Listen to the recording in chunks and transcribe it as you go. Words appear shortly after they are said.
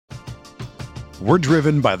We're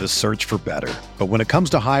driven by the search for better. But when it comes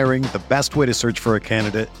to hiring, the best way to search for a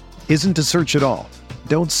candidate isn't to search at all.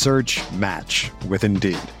 Don't search, match with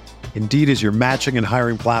Indeed. Indeed is your matching and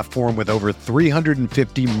hiring platform with over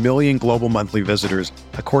 350 million global monthly visitors,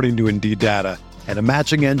 according to Indeed data, and a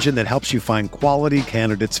matching engine that helps you find quality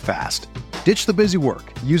candidates fast. Ditch the busy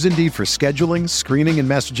work. Use Indeed for scheduling, screening, and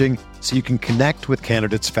messaging so you can connect with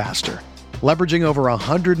candidates faster. Leveraging over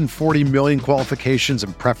 140 million qualifications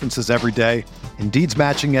and preferences every day, Indeed's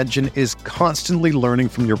matching engine is constantly learning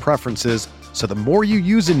from your preferences, so the more you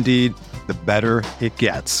use Indeed, the better it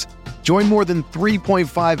gets. Join more than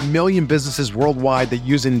 3.5 million businesses worldwide that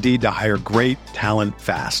use Indeed to hire great talent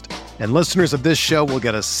fast. And listeners of this show will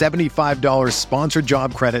get a $75 sponsored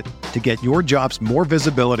job credit to get your jobs more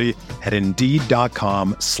visibility at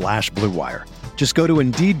Indeed.com/Blue Wire. Just go to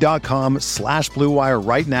Indeed.com/Blue Wire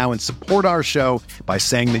right now and support our show by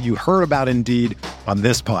saying that you heard about Indeed on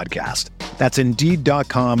this podcast. That's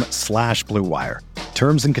Indeed.com/Blue Wire.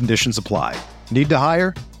 Terms and conditions apply. Need to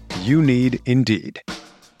hire? You need Indeed.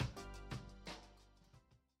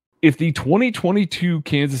 If the 2022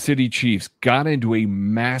 Kansas City Chiefs got into a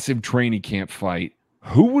massive training camp fight,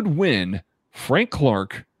 who would win, Frank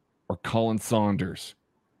Clark or Colin Saunders?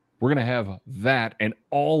 We're going to have that and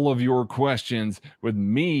all of your questions with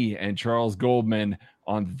me and Charles Goldman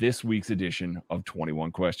on this week's edition of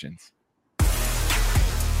 21 Questions.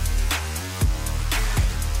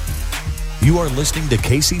 You are listening to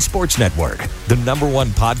KC Sports Network, the #1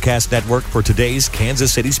 podcast network for today's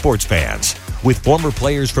Kansas City sports fans. With former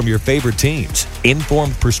players from your favorite teams,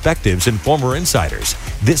 informed perspectives, and former insiders,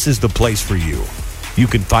 this is the place for you. You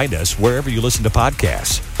can find us wherever you listen to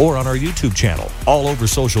podcasts or on our YouTube channel, all over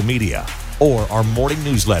social media, or our morning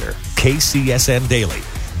newsletter, KCSN Daily,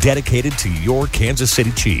 dedicated to your Kansas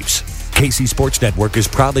City Chiefs. KC Sports Network is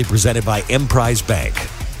proudly presented by Emprise Bank,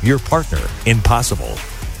 your partner in possible.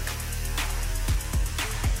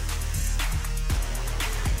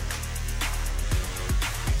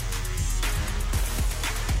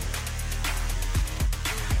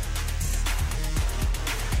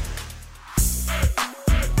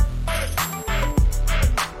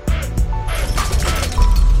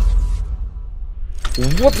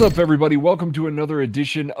 What's up, everybody? Welcome to another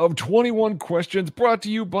edition of 21 Questions, brought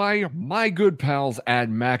to you by my good pals at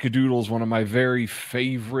Macadoodles, one of my very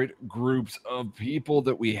favorite groups of people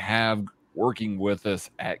that we have working with us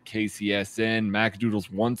at KCSN.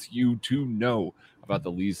 Macadoodles wants you to know about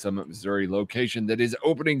the Lee's Summit, Missouri location that is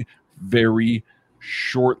opening very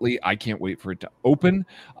shortly. I can't wait for it to open.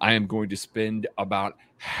 I am going to spend about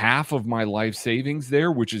half of my life savings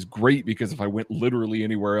there, which is great because if I went literally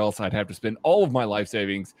anywhere else, I'd have to spend all of my life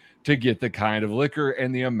savings to get the kind of liquor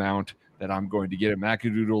and the amount that I'm going to get at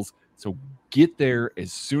Macadoodles. So get there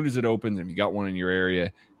as soon as it opens. If you got one in your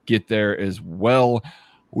area, get there as well.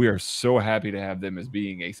 We are so happy to have them as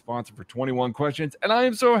being a sponsor for 21 Questions. And I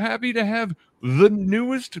am so happy to have the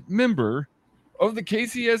newest member of the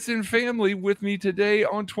KCSN family with me today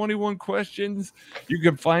on 21 Questions. You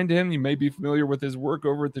can find him. You may be familiar with his work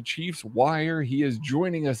over at the Chiefs Wire. He is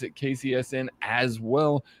joining us at KCSN as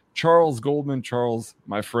well. Charles Goldman. Charles,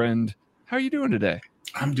 my friend, how are you doing today?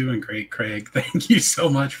 I'm doing great, Craig. Thank you so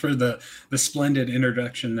much for the splendid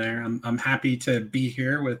introduction there. I'm happy to be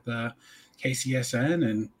here with KCSN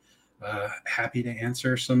and happy to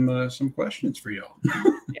answer some questions for y'all.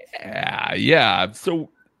 Yeah. So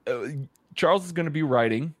Charles is going to be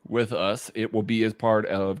writing with us. It will be as part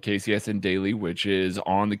of KCSN Daily, which is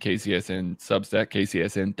on the KCSN Substack,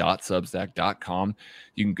 kcsn.substack.com.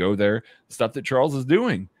 You can go there. The stuff that Charles is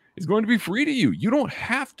doing is going to be free to you. You don't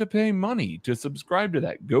have to pay money to subscribe to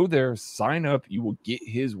that. Go there, sign up. You will get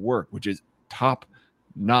his work, which is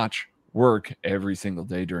top-notch work every single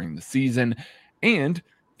day during the season. And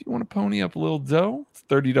if you want to pony up a little dough, it's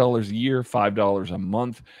 $30 a year, $5 a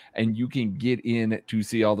month, and you can get in to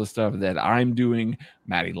see all the stuff that I'm doing,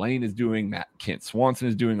 Maddie Lane is doing, Kent Swanson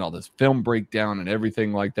is doing, all this film breakdown and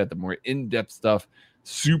everything like that, the more in-depth stuff,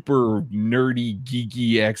 super nerdy,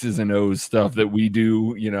 geeky X's and O's stuff that we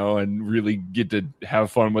do, and really get to have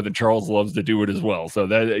fun with, and Charles loves to do it as well. So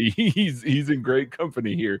that he's in great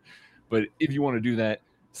company here. But if you want to do that,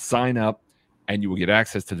 sign up, and you will get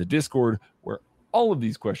access to the Discord where all of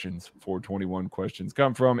these questions for 21 Questions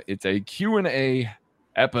come from. It's a Q&A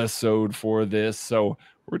episode for this, so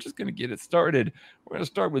we're just going to get it started. We're going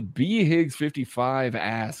to start with B. Higgs 55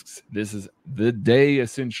 asks, this is the day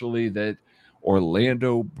essentially that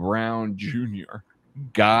Orlando Brown Jr.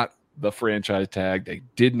 got the franchise tag. They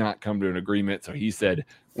did not come to an agreement, so he said,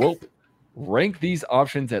 well, Rank these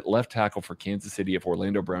options at left tackle for Kansas City if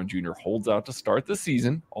Orlando Brown Jr. holds out to start the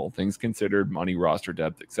season, all things considered, money, roster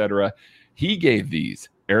depth, etc. He gave these: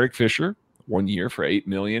 Eric Fisher, 1 year for $8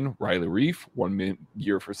 million; Riley Reif, 1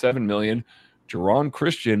 year for $7 million; Jerron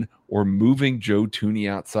Christian, or moving Joe Thuney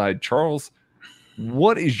outside. Charles,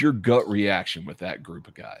 what is your gut reaction with that group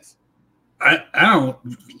of guys? I don't.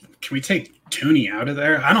 Can we take Thuney out of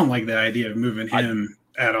there? I don't like the idea of moving him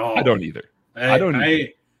at all. I don't either. I don't either.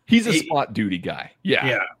 He's a spot duty guy.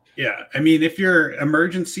 Yeah. I mean, if you're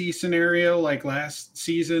emergency scenario like last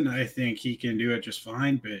season, I think he can do it just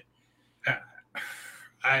fine. But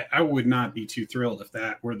I would not be too thrilled if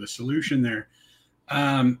that were the solution there.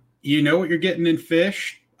 You know what you're getting in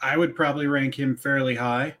Fish. I would probably rank him fairly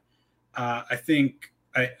high. I think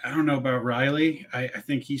I don't know about Riley. I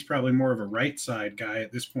think he's probably more of a right side guy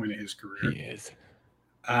at this point in his career. He is.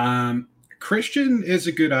 Christian is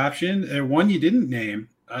a good option. One you didn't name.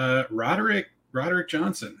 Roderick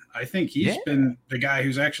Johnson. I think he's been the guy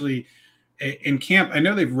who's actually in camp. I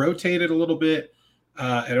know they've rotated a little bit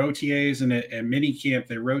at OTAs and at mini camp.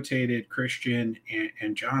 They rotated Christian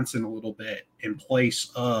and Johnson a little bit in place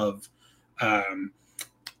of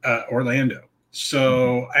Orlando.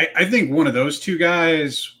 So I think one of those two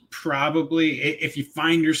guys probably, if you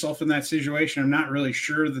find yourself in that situation, I'm not really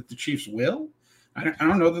sure that the Chiefs will. I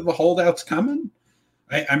don't know that the holdout's coming.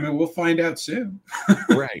 I mean, we'll find out soon.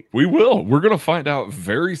 Right. We will. We're going to find out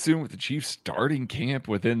very soon with the Chiefs starting camp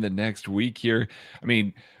within the next week here. I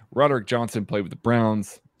mean, Roderick Johnson played with the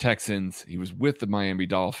Browns, Texans. He was with the Miami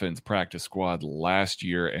Dolphins practice squad last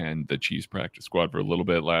year and the Chiefs practice squad for a little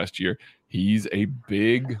bit last year. He's a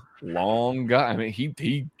big, long guy. I mean,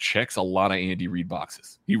 he checks a lot of Andy Reid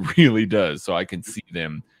boxes. He really does. So I can see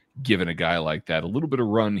them giving a guy like that a little bit of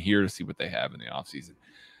run here to see what they have in the offseason.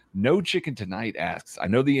 No Chicken Tonight asks, I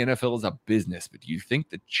know the NFL is a business, but do you think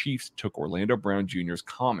the Chiefs took Orlando Brown Jr.'s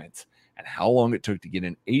comments and how long it took to get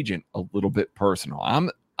an agent a little bit personal? I'm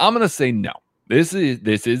going to say no. This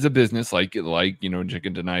is a business, like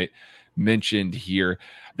Chicken Tonight mentioned here.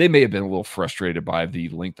 They may have been a little frustrated by the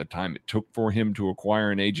length of time it took for him to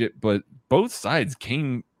acquire an agent, but both sides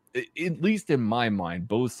came, at least in my mind,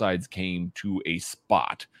 both sides came to a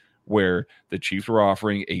spot where the Chiefs were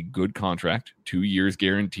offering a good contract, 2 years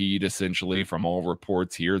guaranteed, essentially, from all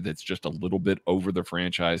reports here. That's just a little bit over the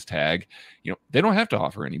franchise tag. They don't have to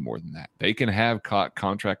offer any more than that. They can have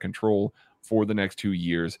contract control for the next 2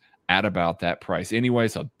 years at about that price anyway,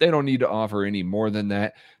 so they don't need to offer any more than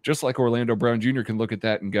that. Just like Orlando Brown Jr. can look at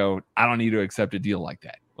that and go, I don't need to accept a deal like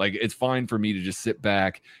that. Like, it's fine for me to just sit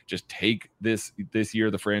back, just take this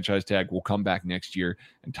year, the franchise tag. We'll come back next year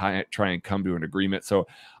and try and come to an agreement. So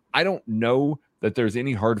I don't know that there's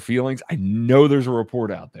any hard feelings. I know there's a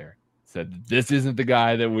report out there said this isn't the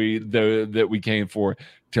guy that we came for.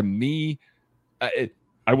 To me,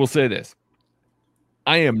 I will say this.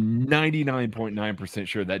 I am 99.9%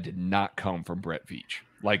 sure that did not come from Brett Veach.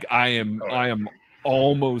 Like, I am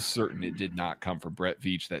almost certain it did not come from Brett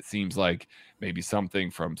Veach. That seems like maybe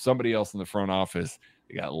something from somebody else in the front office.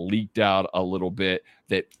 It got leaked out a little bit.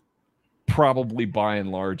 That probably by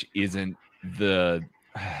and large isn't the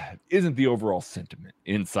overall sentiment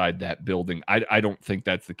inside that building. I don't think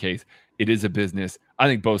that's the case. It is a business. I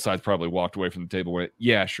think both sides probably walked away from the table and went,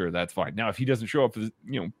 yeah, sure, that's fine. Now, if he doesn't show up for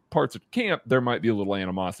parts of camp, there might be a little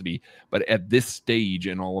animosity. But at this stage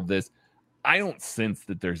in all of this, I don't sense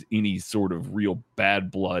that there's any sort of real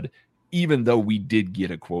bad blood, even though we did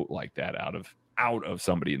get a quote like that out of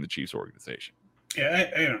somebody in the Chiefs organization.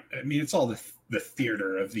 Yeah, I mean, it's all the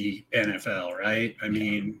theater of the NFL, right? I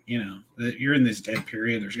mean, you're in this dead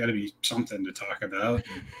period. There's got to be something to talk about.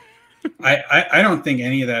 I don't think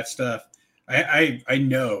any of that stuff. I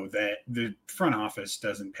know that the front office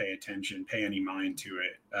doesn't pay any mind to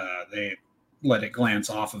it. They let it glance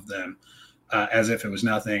off of them as if it was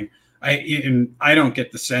nothing. I don't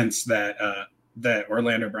get the sense that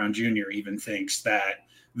Orlando Brown Jr. even thinks that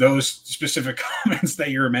those specific comments that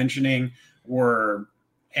you're mentioning were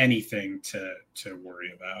anything to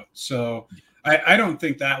worry about. So I don't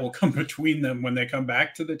think that will come between them when they come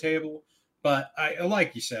back to the table. But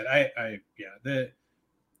like you said,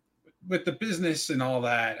 with the business and all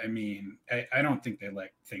that, I mean, I don't think they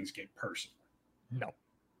let things get personal.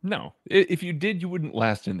 No. If you did, you wouldn't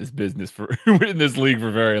last in this business in this league for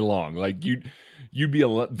very long. Like you'd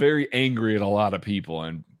be very angry at a lot of people,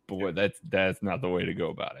 and boy, that's not the way to go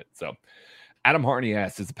about it. So Adam Harney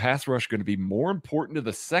asks, is the pass rush going to be more important to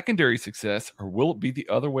the secondary success, or will it be the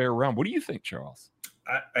other way around? What do you think, Charles?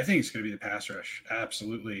 I think it's going to be the pass rush.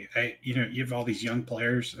 Absolutely. You have all these young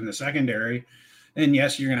players in the secondary, and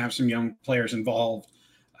yes, you're going to have some young players involved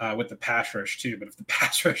with the pass rush too. But if the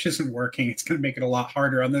pass rush isn't working, it's going to make it a lot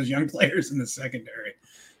harder on those young players in the secondary.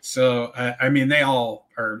 So, I mean, they all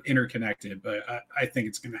are interconnected, but I think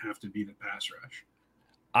it's going to have to be the pass rush.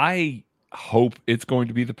 I hope it's going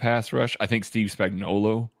to be the pass rush. I think Steve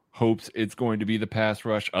Spagnuolo hopes it's going to be the pass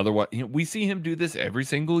rush. Otherwise, we see him do this every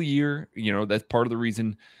single year. That's part of the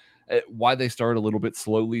reason why they start a little bit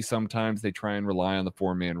slowly. Sometimes they try and rely on the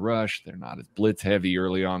 4-man rush. They're not as blitz heavy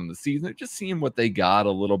early on in the season. They're just seeing what they got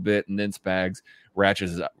a little bit, and then Spags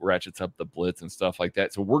ratchets up the blitz and stuff like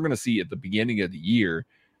that. So we're going to see at the beginning of the year,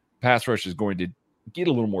 pass rush is going to get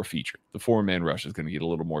a little more featured. The 4-man rush is going to get a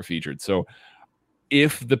little more featured. So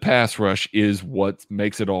if the pass rush is what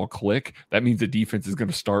makes it all click, that means the defense is going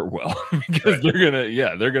to start well because they're going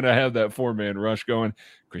to have that 4-man rush going.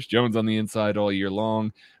 Chris Jones on the inside all year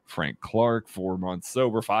long. Frank Clark, 5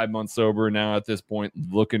 months sober now at this point,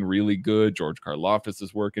 looking really good. George Karlaftis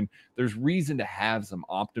is working. There's reason to have some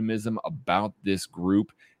optimism about this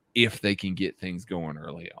group if they can get things going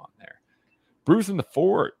early on there. Bruce in the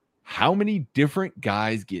Fort, how many different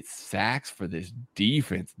guys get sacks for this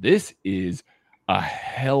defense? This is a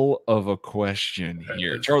hell of a question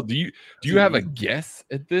here. Charles, do you have a guess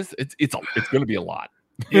at this? It's going to be a lot.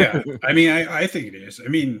 Yeah, I mean, I think it is. I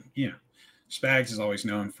mean, Spags is always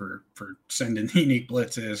known for sending unique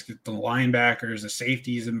blitzes, get the linebackers, the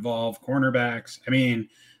safeties involved, cornerbacks. I mean,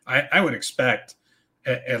 I would expect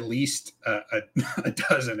at least a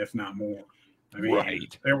dozen, if not more. I mean,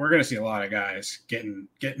 right. We're going to see a lot of guys getting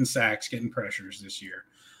sacks, getting pressures this year.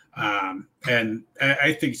 And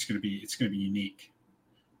I think it's going to be unique.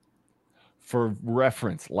 For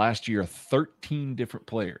reference, last year 13 different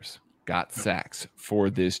players got sacks for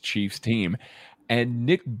this Chiefs team, and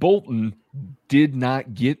Nick Bolton did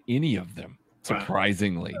not get any of them.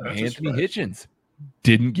 Surprisingly, Anthony Hitchens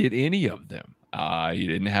didn't get any of them. He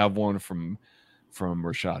didn't have one from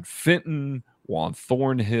Rashad Fenton, Juan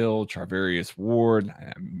Thornhill, Charvarius Ward.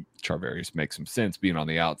 Charvarius makes some sense being on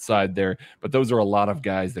the outside there, but those are a lot of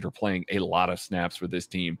guys that are playing a lot of snaps for this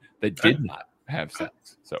team that did not have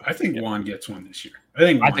sacks. So I think Juan gets one this year.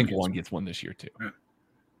 I think Juan gets one this year too.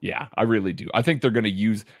 Yeah, I really do. I think they're going to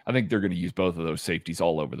use both of those safeties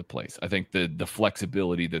all over the place. I think the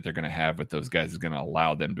flexibility that they're going to have with those guys is going to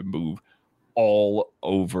allow them to move all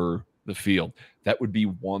over the field. That would be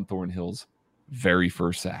Juan Thornhill's very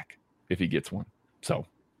first sack if he gets one. So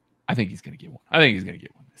I think he's going to get one.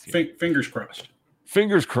 This year. Fingers crossed.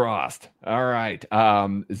 Fingers crossed. All right.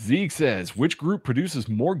 Zeke says, which group produces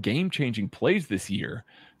more game-changing plays this year?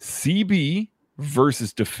 CB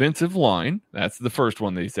versus defensive line. That's the first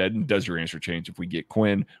one they said. And does your answer change if we get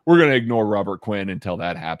Quinn? We're going to ignore Robert Quinn until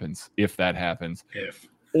that happens, if that happens.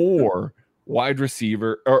 Or wide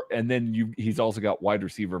receiver, and then he's also got wide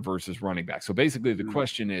receiver versus running back. So basically the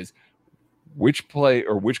question is, which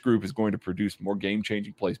group is going to produce more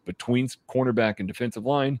game-changing plays between cornerback and defensive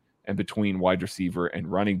line and between wide receiver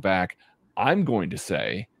and running back? I'm going to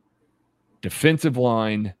say defensive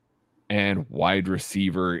line and wide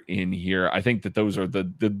receiver in here. I think that those are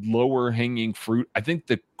the lower hanging fruit. I think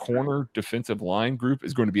the corner defensive line group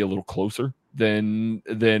is going to be a little closer than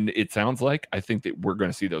it sounds like. I think that we're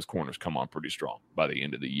going to see those corners come on pretty strong by the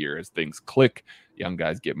end of the year as things click. Young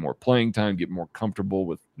guys get more playing time, get more comfortable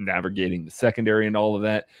with navigating the secondary and all of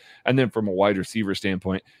that. And then from a wide receiver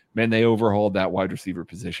standpoint, man, they overhauled that wide receiver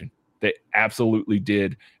position. They absolutely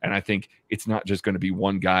did. And I think it's not just going to be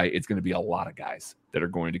one guy. It's going to be a lot of guys that are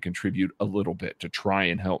going to contribute a little bit to try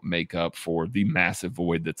and help make up for the massive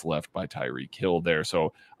void that's left by Tyreek Hill there.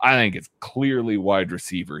 So I think it's clearly wide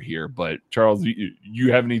receiver here. But Charles,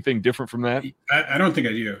 you have anything different from that? I don't think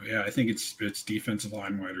I do. Yeah, I think it's defensive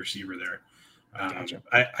line, wide receiver there. Gotcha.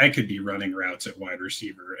 I could be running routes at wide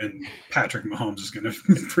receiver, and Patrick Mahomes is going to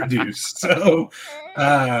produce. So,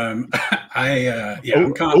 I'm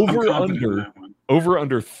confident in that one. Over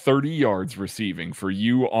under 30 yards receiving for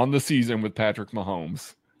you on the season with Patrick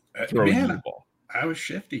Mahomes throwing the ball. I was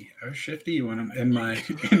shifty when I'm in my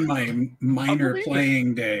minor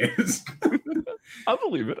playing days. I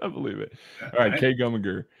believe it. All right, Kay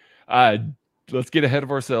Gumminger. Let's get ahead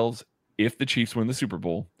of ourselves. If the Chiefs win the Super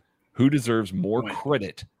Bowl, who deserves more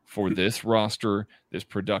credit for this roster, this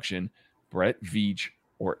production, Brett Veach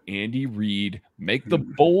or Andy Reid? Make the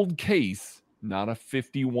bold case, not a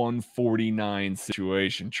 51-49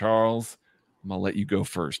 situation. Charles, I'm going to let you go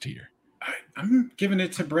first here. I'm giving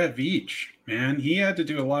it to Brett Veach, man. He had to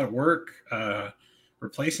do a lot of work,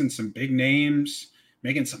 replacing some big names,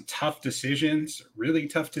 making some tough decisions, really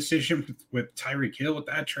tough decision with Tyreek Hill with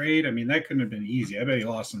that trade. I mean, that couldn't have been easy. I bet he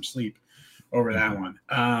lost some sleep over that one.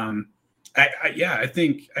 I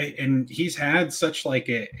think and he's had such like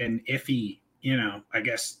an iffy I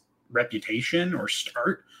guess, reputation or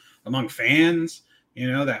start among fans.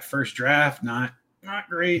 That first draft, not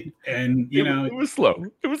great. And, it was slow.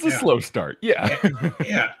 It was a slow start. Yeah.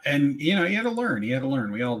 Yeah. And, he had to learn.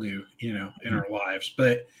 We all do, in our lives.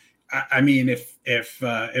 But I mean, if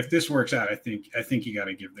this works out, I think you got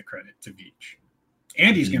to give the credit to Veach.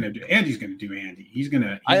 Andy's gonna do Andy. He's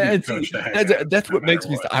gonna coach the heck. That's what makes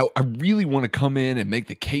me. I really want to come in and make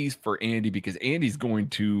the case for Andy, because Andy's going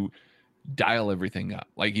to dial everything up.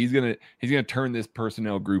 Like he's gonna turn this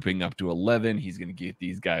personnel grouping up to 11. He's gonna get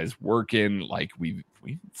these guys working. Like we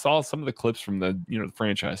saw some of the clips from the the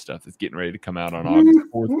franchise stuff that's getting ready to come out on August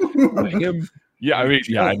 4th. Him. Yeah,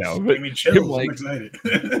 I know. But him, I'm excited.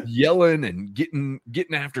 yelling and getting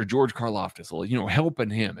after George Karlaftis, helping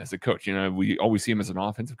him as a coach. We always see him as an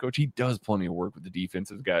offensive coach. He does plenty of work with the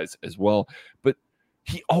defensive guys as well, but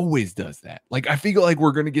he always does that. Like, I feel like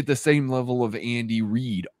we're going to get the same level of Andy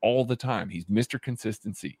Reid all the time. He's Mr.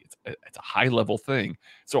 Consistency. It's a high level thing.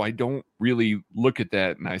 So I don't really look at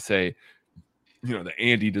that and I say, that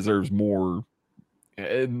Andy deserves more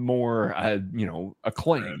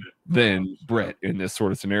acclaim than Brett in this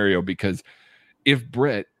sort of scenario. Because if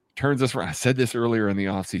Brett turns us around, I said this earlier in the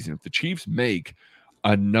offseason, if the Chiefs make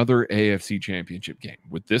another AFC championship game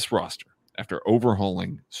with this roster, after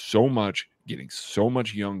overhauling so much, getting so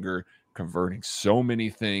much younger, converting so many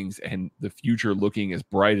things, and the future looking as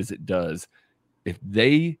bright as it does, if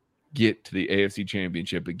they get to the AFC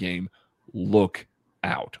championship game, look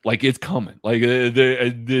out. Like, it's coming. Like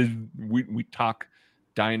we talk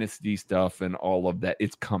dynasty stuff and all of that,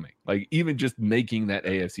 it's coming. Like, even just making that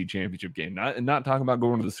AFC championship game, not talking about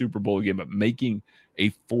going to the Super Bowl again, but making a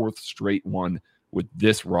fourth straight one with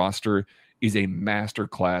this roster is a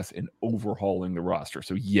masterclass in overhauling the roster.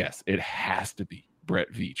 So yes, it has to be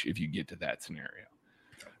Brett Veach if you get to that scenario.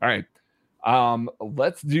 All right.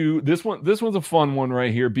 Let's do this one. This one's a fun one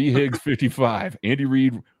right here. B Higgs 55. Andy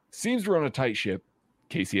Reid seems to run a tight ship.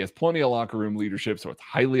 Casey has plenty of locker room leadership, so it's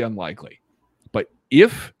highly unlikely. But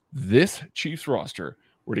if this Chiefs roster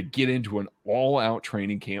were to get into an all-out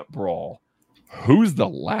training camp brawl, who's the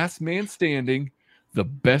last man standing, the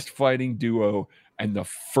best fighting duo, and the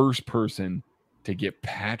first person to get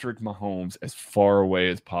Patrick Mahomes as far away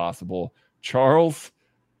as possible? Charles,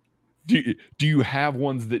 do you have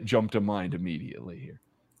ones that jump to mind immediately here?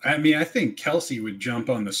 I mean, I think Kelsey would jump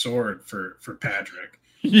on the sword for Patrick.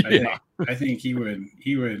 Yeah. I think he would,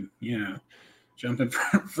 jump in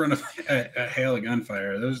front of a hail of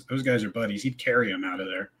gunfire. Those guys are buddies. He'd carry him out of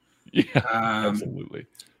there. Yeah, absolutely.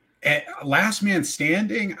 Last man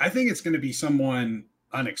standing, I think it's going to be someone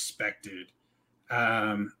unexpected.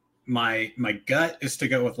 My gut is to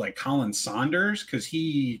go with like Colin Saunders, because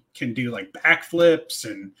he can do like backflips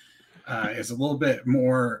and is a little bit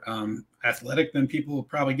more athletic than people will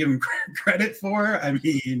probably give him credit for. I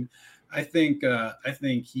mean, I think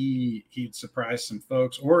he'd surprise some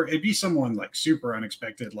folks, or it'd be someone like super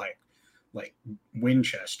unexpected, like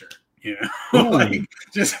Winchester. Like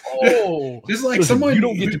just like listen, someone. You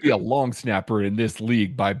don't get to be a long snapper in this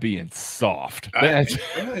league by being soft. Right.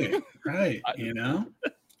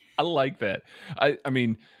 I like that. I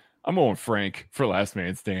mean, I'm going Frank for last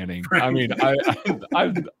man standing. Frank. I mean,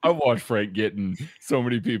 I watched Frank getting so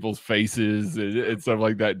many people's faces and stuff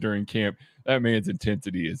like that during camp. That man's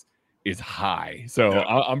intensity is high. So yeah.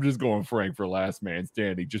 I'm just going Frank for last man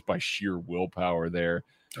standing, just by sheer willpower there.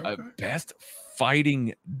 Okay. Best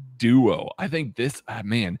fighting duo. I think this, I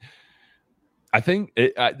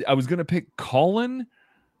was going to pick Colin,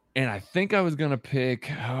 and I think I was going to pick,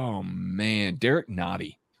 Derek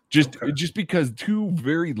Nottie. Just because two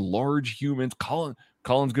very large humans.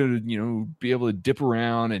 Colin's going to, be able to dip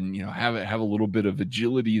around and, have a little bit of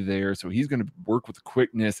agility there. So he's going to work with the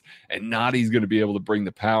quickness, and Nottie's going to be able to bring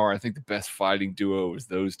the power. I think the best fighting duo is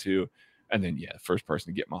those two. And then, the first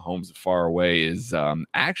person to get Mahomes far away is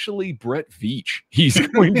actually Brett Veach. He's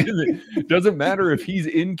going to, doesn't matter if he's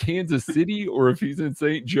in Kansas City or if he's in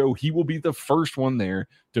St. Joe, he will be the first one there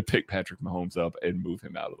to pick Patrick Mahomes up and move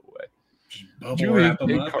him out of the way. Bubble wrap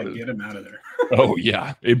him up and get him out of there. Oh,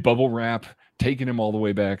 yeah. A bubble wrap, taking him all the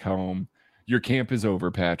way back home. Your camp is over,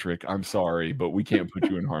 Patrick. I'm sorry, but we can't put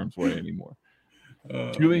you in harm's way anymore.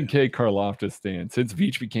 Julian K. Karlaftis stands. Since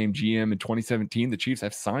Veach became GM in 2017, the Chiefs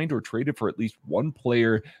have signed or traded for at least one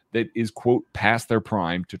player that is, quote, past their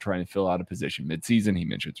prime to try and fill out a position midseason. He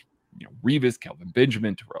mentions, Revis, Kelvin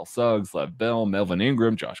Benjamin, Terrell Suggs, Lev Bell, Melvin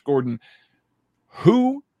Ingram, Josh Gordon.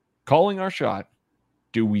 Who, calling our shot,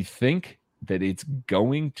 do we think that it's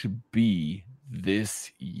going to be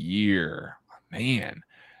this year? Man,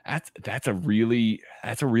 that's a really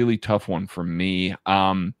tough one for me.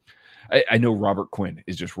 I know Robert Quinn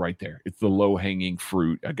is just right there. It's the low-hanging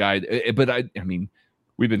fruit. A guy, but I mean,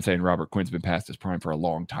 we've been saying Robert Quinn's been past his prime for a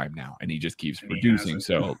long time now, and he just keeps producing.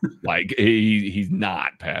 So, like, he's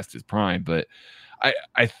not past his prime. But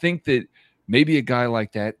I think that maybe a guy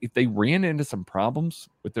like that, if they ran into some problems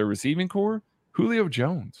with their receiving core, Julio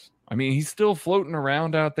Jones. I mean, he's still floating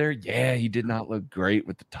around out there. Yeah, he did not look great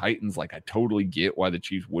with the Titans. Like, I totally get why the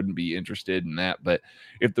Chiefs wouldn't be interested in that. But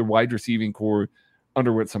if the wide receiving core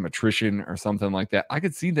underwent some attrition or something like that, I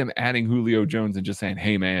could see them adding Julio Jones and just saying,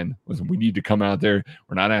 hey, man, listen, we need to come out there.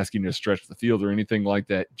 We're not asking you to stretch the field or anything like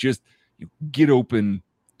that. Just get open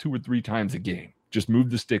 2 or 3 times a game. Just move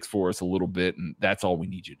the sticks for us a little bit, and that's all we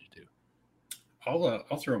need you to do.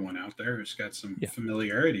 I'll throw one out there who's got some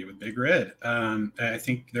familiarity with Big Red. I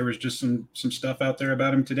think there was just some stuff out there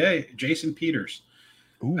about him today. Jason Peters.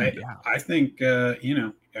 Ooh, I think I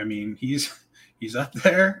mean, he's up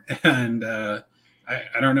there, and I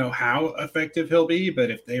don't know how effective he'll be, but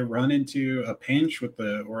if they run into a pinch with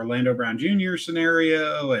the Orlando Brown Jr.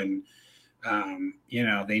 scenario, and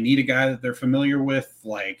they need a guy that they're familiar with,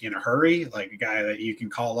 like in a hurry, like a guy that you can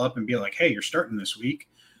call up and be like, hey, you're starting this week.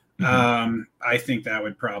 I think that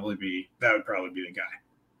would probably be the guy.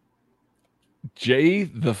 Jay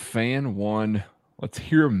the Fan 1. Let's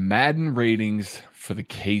hear Madden ratings for the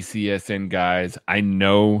KCSN guys. I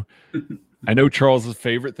know Charles's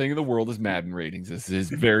favorite thing in the world is Madden ratings. This is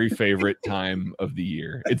his very favorite time of the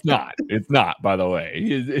year. It's not, by the way.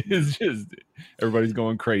 It's just everybody's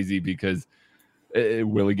going crazy because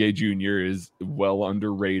Willie Gay Jr. is well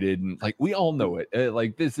underrated, and like we all know it.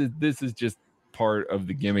 Like this is just part of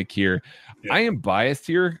the gimmick here. Yeah. I am biased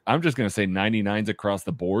here. I'm just going to say 99s across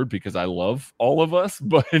the board because I love all of us.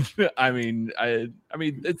 But I mean,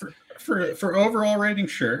 it's for overall rating.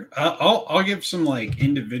 Sure. I'll give some like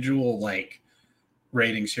individual like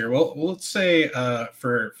ratings here. Well, let's say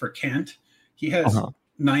for Kent, he has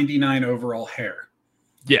 99 overall hair.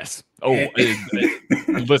 Yes. Oh,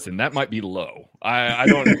 listen, that might be low. I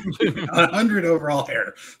don't 100 overall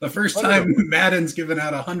hair. The first time Madden's given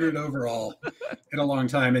out 100 overall in a long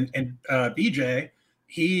time. And BJ,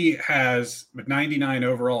 he has 99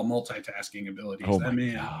 overall multitasking abilities. Oh that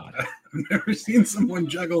man, God. I've never seen someone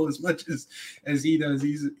juggle as much as he does.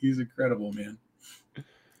 He's incredible, man.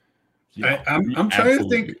 Yeah, I'm trying to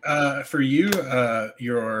think for you,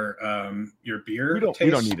 your beer. We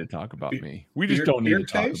don't need to talk about me. We just don't need to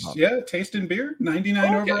talk about. Yeah, taste and beer,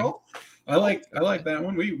 99 overall. I like that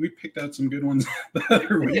one. We picked out some good ones the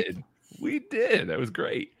other week. We did. That was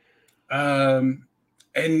great. And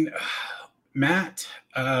Matt,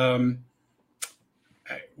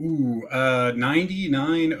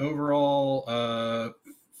 99 overall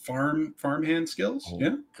farmhand skills. Oh,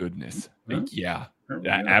 yeah. Goodness. Yeah.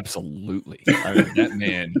 Yeah, absolutely. I mean, that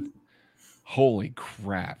man, holy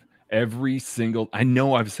crap. I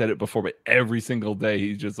know I've said it before, but every single day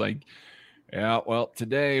he's just like, yeah, well,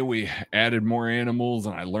 today we added more animals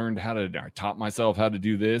and I taught myself how to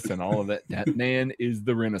do this and all of that. That man is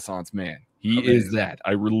the Renaissance man. He is that.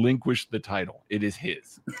 I relinquished the title. It is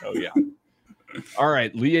his. Oh, yeah. All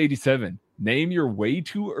right, Lee 87. Name your way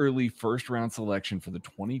too early first round selection for the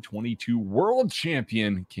 2022 world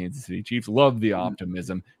champion Kansas City Chiefs. Love the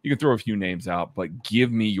optimism. You can throw a few names out, but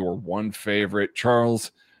give me your one favorite.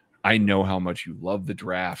 Charles, I know how much you love the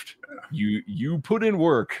draft. You put in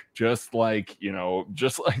work just like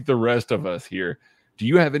the rest of us here. Do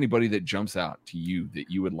you have anybody that jumps out to you that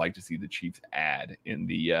you would like to see the Chiefs add in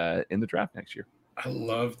the draft next year? I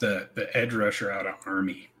love the edge rusher out of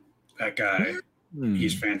Army. That guy.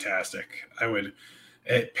 He's fantastic. I would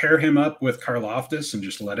pair him up with Karlaftis and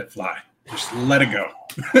just let it fly. Just let it go.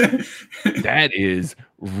 That is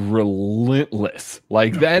relentless.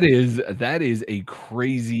 Like that is a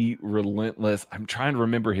crazy relentless. I'm trying to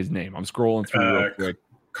remember his name. I'm scrolling through real quick.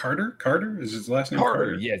 Carter is his last name.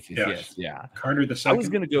 Carter. Yes. Yeah. Carter the second. I was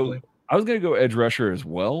gonna go edge rusher as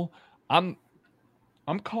well. I'm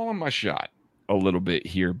calling my shot a little bit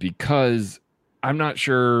here because I'm not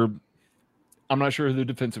sure who the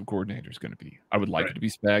defensive coordinator is going to be. I would like it to be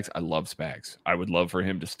Spags. I love Spags. I would love for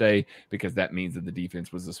him to stay because that means that the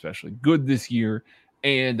defense was especially good this year,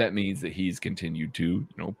 and that means that he's continued to,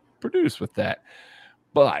 produce with that.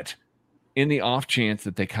 But in the off chance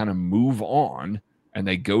that they kind of move on and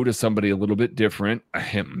they go to somebody a little bit different,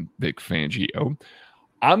 Vic Fangio,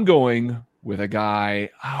 I'm going with a guy.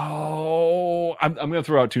 I'm going to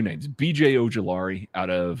throw out two names. BJ Ojulari out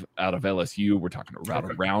of LSU. We're talking about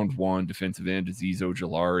a round one defensive end, Azeez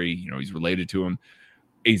Ojulari. He's related to him.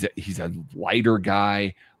 He's a lighter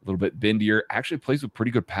guy, a little bit bendier, actually plays with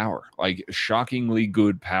pretty good power, like shockingly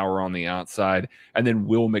good power on the outside. And then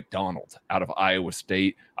Will McDonald out of Iowa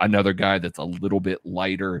State, another guy that's a little bit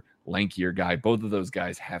lighter, lankier guy. Both of those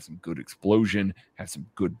guys have some good explosion, have some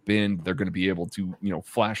good bend. They're going to be able to,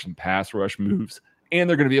 flash some pass rush moves, and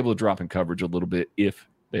they're going to be able to drop in coverage a little bit if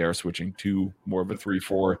they are switching to more of a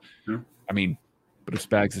 3-4. Yeah. I mean, but if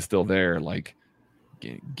Spags is still there, like,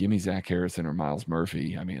 give me Zach Harrison or Miles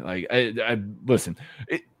Murphy. I mean, like, I listen,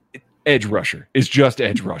 edge rusher is just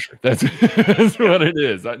edge rusher. That's what it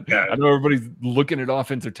is. I know everybody's looking at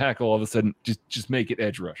offensive tackle all of a sudden. Just make it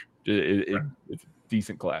edge rusher. It's a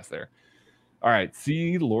decent class there. All right,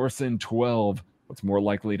 C. Lorson 12. What's more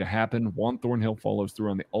likely to happen? Juan Thornhill follows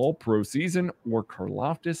through on the All-Pro season, or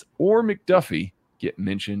Karlaftis or McDuffie get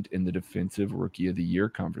mentioned in the Defensive Rookie of the Year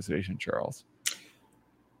conversation, Charles?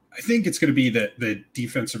 I think it's going to be the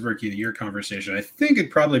Defensive Rookie of the Year conversation. I think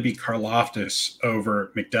it'd probably be Karlaftis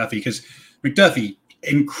over McDuffie, because McDuffie,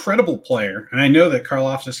 incredible player. And I know that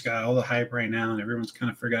Karlaftis got all the hype right now, and everyone's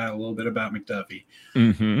kind of forgot a little bit about McDuffie.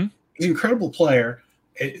 Mm-hmm. He's an incredible player.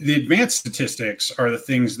 The advanced statistics are the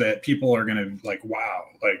things that people are going to like, wow,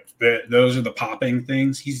 like those are the popping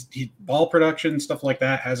things. He ball production, stuff like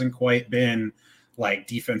that hasn't quite been like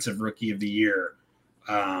Defensive Rookie of the Year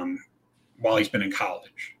while he's been in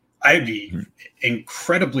college. I'd be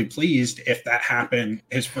incredibly pleased if that happened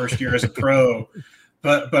his first year as a pro,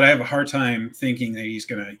 but I have a hard time thinking that he's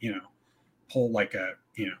going to, pull like a,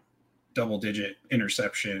 double-digit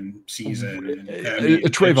interception season. A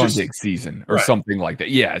Trayvon Diggs season or something like that.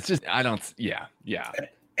 Yeah, it's just, yeah.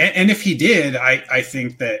 And if he did, I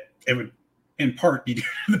think that it would in part be due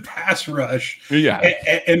to the pass rush. Yeah.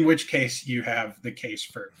 In which case you have the case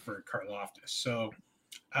for Karlaftis. So,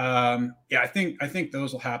 I think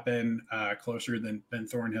those will happen closer than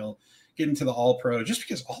Thornhill getting to the All-Pro, just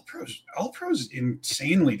because All-Pro is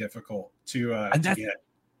insanely difficult to get.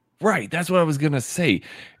 Right. That's what I was going to say.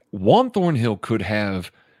 Juan Thornhill could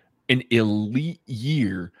have an elite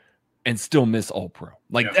year and still miss All-Pro.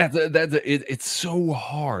 Like it's so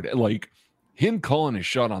hard. Like him calling his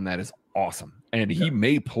shot on that is awesome. And he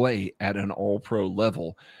may play at an All-Pro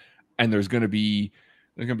level. And there's going to be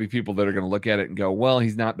people that are going to look at it and go, well,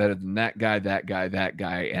 he's not better than that guy,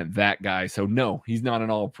 and that guy. So no, he's not an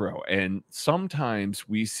All-Pro. And sometimes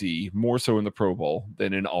we see more so in the Pro Bowl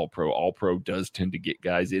than in All-Pro. All-Pro does tend to get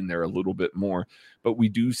guys in there a little bit more, but we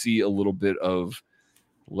do see a little bit of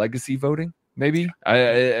legacy voting, maybe,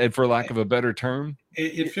 for lack of a better term.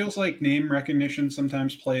 It feels like name recognition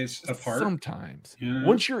sometimes plays a part. Sometimes. Yeah.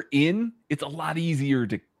 Once you're in, it's a lot easier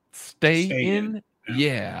to stay in.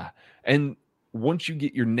 Yeah. And once you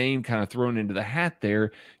get your name kind of thrown into the hat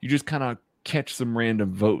there, you just kind of catch some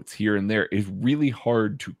random votes here and there. It's really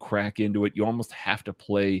hard to crack into it. You almost have to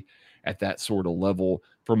play at that sort of level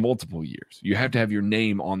for multiple years. You have to have your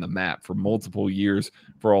name on the map for multiple years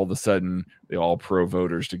for all of a sudden the All-Pro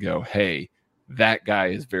voters to go, hey, that guy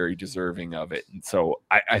is very deserving of it. And so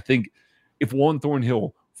I think if Juan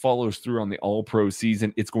Thornhill follows through on the All-Pro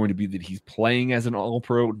season, it's going to be that he's playing as an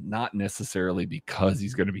All-Pro, not necessarily because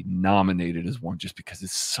he's going to be nominated as one, just because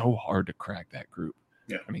it's so hard to crack that group.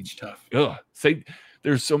 Yeah, I mean, it's tough.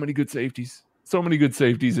 There's so many good safeties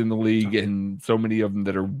in the league, and so many of them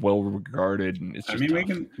that are well regarded. And it's just we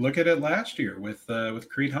can look at it last year with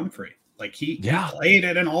Creed Humphrey. Like he played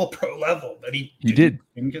at an All-Pro level, but he didn't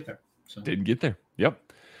get there. So. Didn't get there.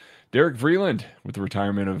 Yep. Derek Vreeland with the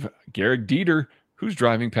retirement of Garrick Dieter, who's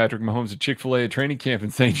driving Patrick Mahomes to Chick-fil-A at training camp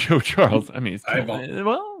in St. Joe, Charles. I mean, it's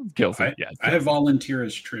Kelsey. I volunteer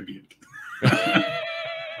as tribute.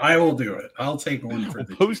 I will do it. I'll take one for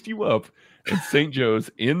the post you up at St.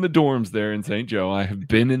 Joe's in the dorms there in St. Joe. I have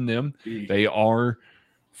been in them. They are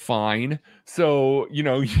fine. So,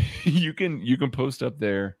 you can post up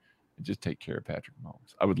there and just take care of Patrick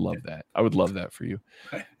Mahomes. I would love that. I would love that for you.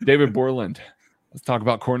 David Borland. Let's talk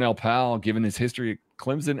about Cornell Powell, given his history at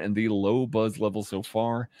Clemson and the low buzz level so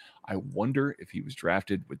far. I wonder if he was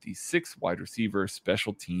drafted with the 6 wide receiver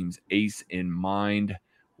special teams ace in mind.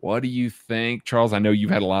 What do you think, Charles? I know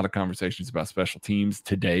you've had a lot of conversations about special teams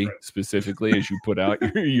today, specifically as you put out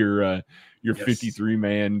your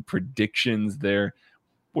 53-man predictions there.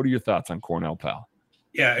 What are your thoughts on Cornell Powell?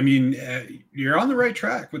 Yeah, I mean, you're on the right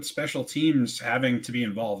track with special teams having to be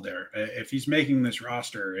involved there. If he's making this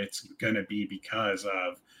roster, it's going to be because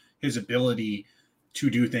of his ability to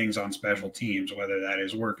do things on special teams, whether that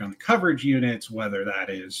is work on the coverage units, whether that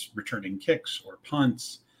is returning kicks or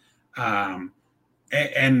punts.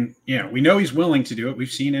 And we know he's willing to do it.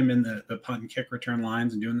 We've seen him in the punt and kick return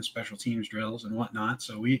lines and doing the special teams drills and whatnot.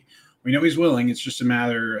 So we know he's willing. It's just a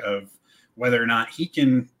matter of whether or not he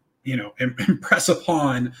can impress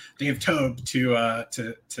upon Dave Toub to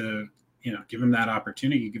give him that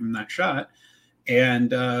opportunity, give him that shot.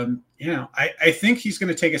 And I think he's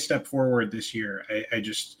going to take a step forward this year.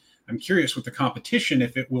 I'm curious with the competition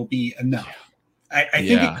if it will be enough. I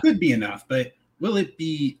think it could be enough, but will it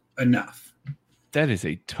be enough? That is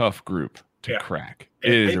a tough group to crack.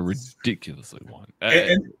 It is a ridiculously one.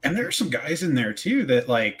 And there are some guys in there too that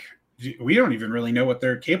we don't even really know what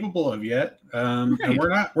they're capable of yet. And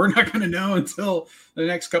we're not going to know until the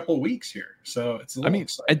next couple of weeks here. So it's a little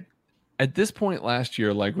exciting. At this point last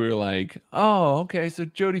year, we were like, oh, okay, so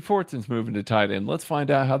Jody Fortson's moving to tight end. Let's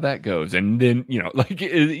find out how that goes. And then,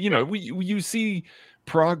 you see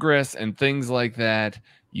progress and things like that.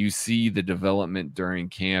 You see the development during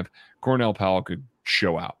camp. Cornell Powell could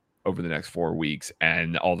show out over the next 4 weeks,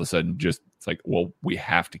 and all of a sudden it's like, well, we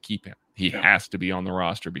have to keep him. He has to be on the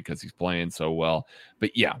roster because he's playing so well.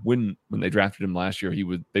 But when they drafted him last year,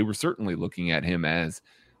 they were certainly looking at him as,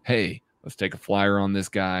 hey, let's take a flyer on this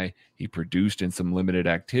guy. He produced in some limited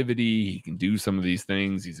activity. He can do some of these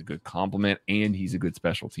things. He's a good complement, and he's a good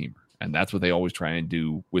special teamer. And that's what they always try and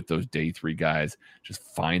do with those day 3 guys. Just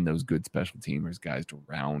find those good special teamers, guys, to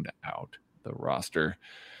round out the roster.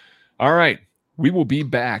 All right. We will be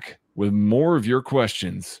back with more of your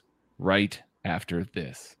questions right after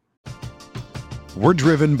this. We're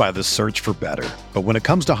driven by the search for better. But when it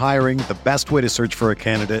comes to hiring, the best way to search for a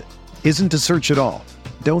candidate isn't to search at all.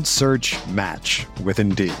 Don't search, match with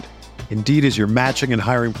Indeed. Indeed is your matching and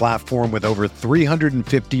hiring platform with over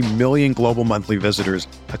 350 million global monthly visitors,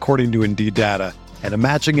 according to Indeed data, and a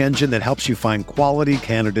matching engine that helps you find quality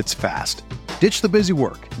candidates fast. Ditch the busy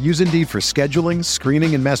work. Use Indeed for scheduling,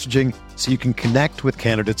 screening, and messaging so you can connect with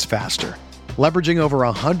candidates faster. Leveraging over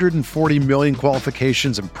 140 million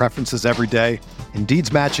qualifications and preferences every day,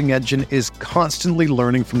 Indeed's matching engine is constantly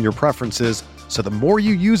learning from your preferences, so the more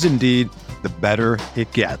you use Indeed, the better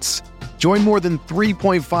it gets. Join more than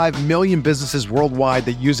 3.5 million businesses worldwide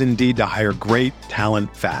that use Indeed to hire great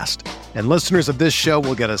talent fast. And listeners of this show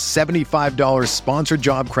will get a $75 sponsored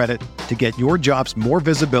job credit to get your jobs more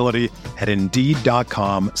visibility at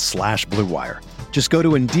Indeed.com/Blue Wire. Just go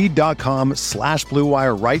to Indeed.com/Blue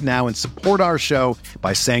Wire right now and support our show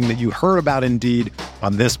by saying that you heard about Indeed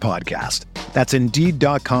on this podcast. That's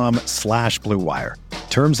Indeed.com/Blue Wire.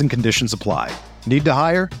 Terms and conditions apply. Need to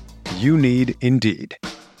hire? You need Indeed.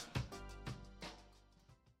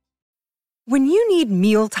 When you need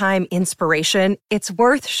mealtime inspiration, it's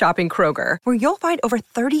worth shopping Kroger, where you'll find over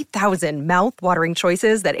 30,000 mouth-watering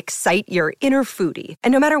choices that excite your inner foodie.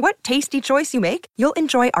 And no matter what tasty choice you make, you'll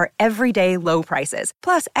enjoy our everyday low prices,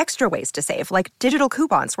 plus extra ways to save, like digital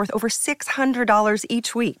coupons worth over $600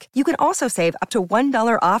 each week. You can also save up to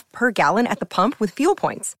 $1 off per gallon at the pump with fuel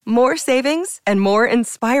points. More savings and more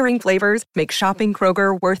inspiring flavors make shopping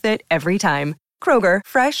Kroger worth it every time. Kroger,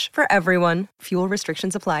 fresh for everyone. Fuel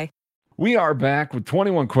restrictions apply. We are back with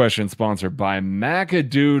 21 Questions, sponsored by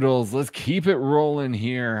Macadoodles. Let's keep it rolling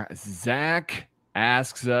here. Zach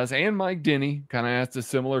asks us, and Mike Denny kind of asked a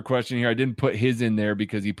similar question here. I didn't put his in there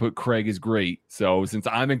because he put Craig is great. So since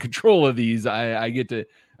I'm in control of these, I get to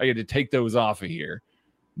take those off of here.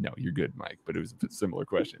 No, you're good, Mike, but it was a similar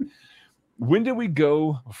question. When did we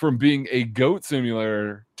go from being a GOAT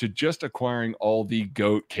simulator to just acquiring all the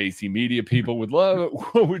GOAT Casey Media? People would love.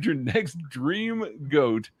 What would your next dream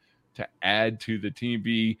GOAT to add to the team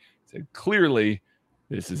be? So clearly,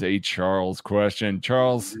 this is a Charles question.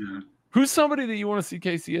 Charles, who's somebody that you want to see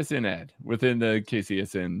KCSN add within the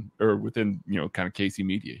KCSN or within, kind of KC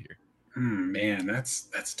Media here? Man, that's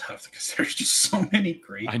tough because there's just so many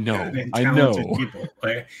great and talented people.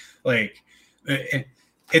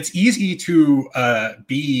 It's easy to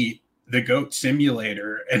be the GOAT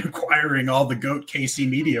simulator and acquiring all the GOAT KC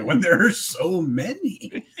Media when there are so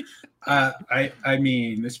many. I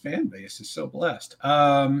mean, this fan base is so blessed.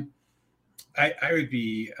 I would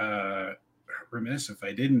be remiss if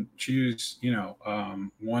I didn't choose,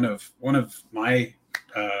 one of my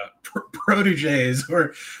proteges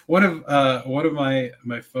or one of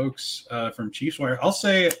my folks from Chiefs Wire. I'll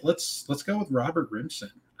say let's go with Robert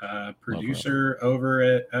Rimson, producer over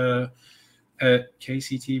at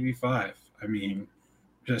KCTV5. I mean,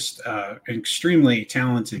 just an extremely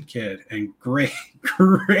talented kid and great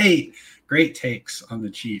takes on the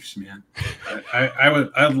Chiefs, man.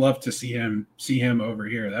 I'd love to see him over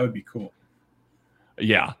here. That would be cool.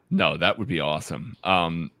 Yeah, no, that would be awesome.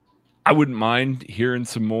 I wouldn't mind hearing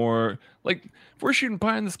some more. Like, if we're shooting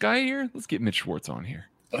pie in the sky here, let's get Mitch Schwartz on here.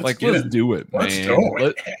 Let's do it, man.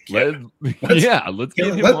 Let's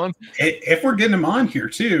get him on. If we're getting him on here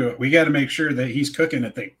too, we got to make sure that he's cooking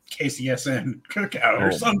at the KCSN cookout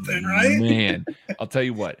or something, right? Man, I'll tell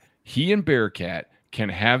you what. he and Bearcat can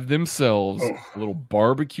have themselves a little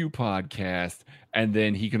barbecue podcast, and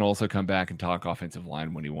then he can also come back and talk offensive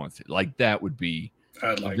line when he wants to. Like that would be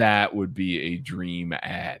a dream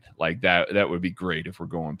ad. Like that would be great if we're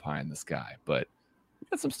going pie in the sky. But we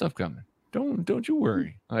got some stuff coming. Don't you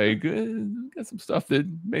worry. Like got some stuff that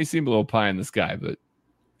may seem a little pie in the sky, but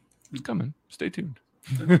it's coming. Stay tuned.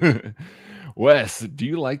 Wes, do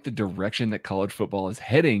you like the direction that college football is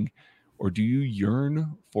heading, or do you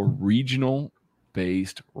yearn for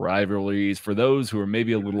regional-based rivalries? For those who are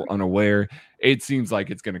maybe a little unaware, it seems like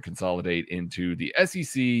it's going to consolidate into the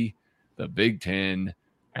SEC, the Big Ten,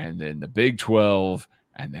 and then the Big 12,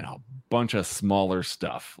 and then a bunch of smaller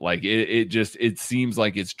stuff. Like it seems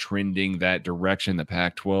like it's trending that direction. The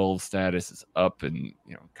Pac-12 status is up, and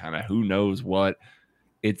kind of who knows what.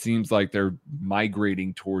 It seems like they're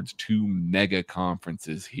migrating towards 2 mega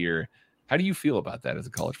conferences here. How do you feel about that as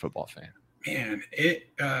a college football fan? Man,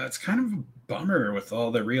 it's kind of a bummer with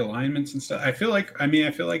all the realignments and stuff. I feel like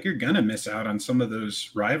you're gonna miss out on some of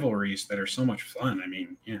those rivalries that are so much fun. I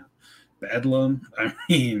mean, Bedlam. I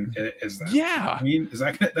mean, is that? Yeah. I mean, is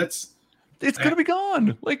that that's? It's gonna be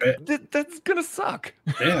gone. Like that's gonna suck.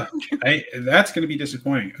 Yeah, that's gonna be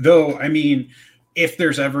disappointing. Though, I mean, if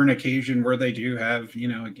there's ever an occasion where they do have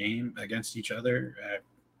a game against each other,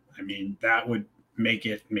 I mean, that would make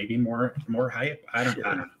it maybe more hype. I don't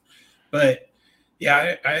know. But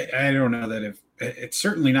yeah, I don't know that if it's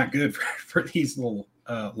certainly not good for these little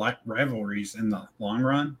rivalries in the long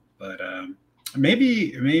run. But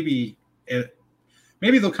maybe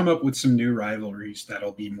they'll come up with some new rivalries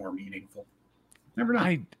that'll be more meaningful. Never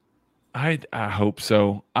know. I hope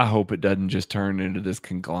so. I hope it doesn't just turn into this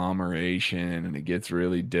conglomeration and it gets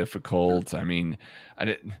really difficult. I mean,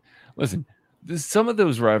 listen. Some of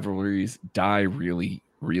those rivalries die really,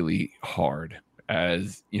 really hard.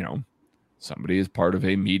 As somebody is part of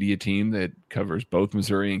a media team that covers both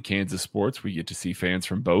Missouri and Kansas sports. We get to see fans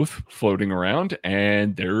from both floating around,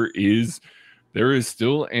 and there is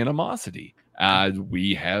still animosity.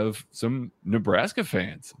 We have some Nebraska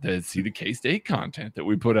fans that see the K-State content that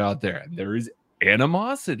we put out there, and there is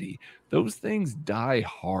animosity. Those things die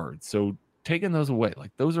hard. So taking those away,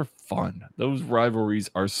 like those are fun. Those rivalries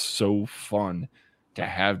are so fun to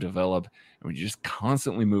have develop. And when you're just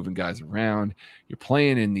constantly moving guys around, you're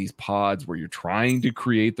playing in these pods where you're trying to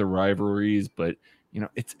create the rivalries, but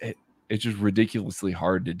it's just ridiculously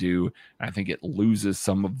hard to do. And I think it loses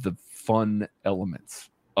some of the fun elements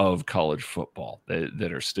of college football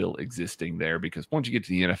that are still existing there, because once you get to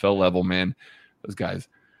the NFL level, man, those guys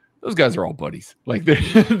are all buddies. Like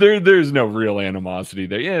there's no real animosity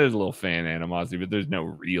there. Yeah, there's a little fan animosity, but there's no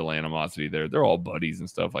real animosity there. They're all buddies and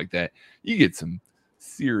stuff like that. You get some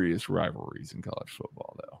serious rivalries in college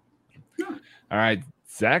football, though. All right,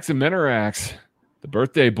 Zaxon Minerax, the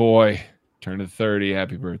birthday boy, turning 30.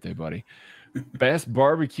 Happy birthday, buddy. Best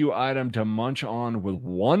barbecue item to munch on with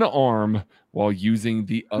one arm while using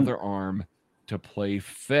the other arm to play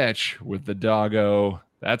fetch with the doggo.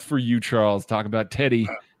 That's for you, Charles. Talk about Teddy,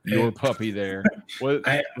 your puppy there. What's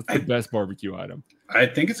the best barbecue item? I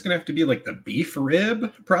think it's gonna have to be like the beef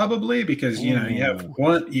rib, probably, because you have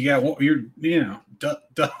one. You got your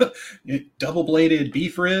double bladed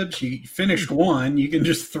beef ribs. You finished one, you can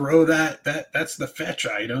just throw that's the fetch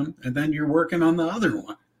item, and then you're working on the other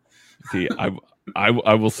one. See, I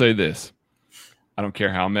will say this. I don't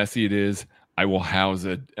care how messy it is. I will house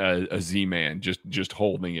a Z-Man just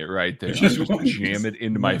holding it right there. Just jam it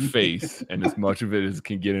into my face, and as much of it as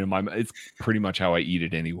can get into my mouth. It's pretty much how I eat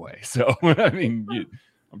it anyway. So, I mean,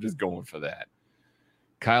 I'm just going for that.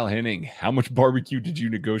 Kyle Henning, how much barbecue did you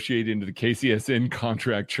negotiate into the KCSN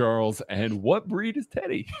contract, Charles? And what breed is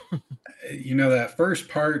Teddy? That first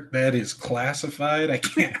part, that is classified. I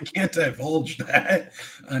can't divulge that,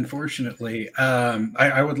 unfortunately.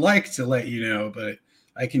 I would like to let you know, but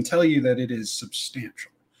I can tell you that it is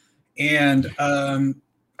substantial. And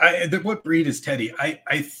what breed is Teddy?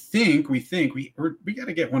 I think we got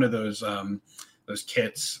to get one of those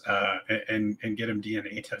kits and get him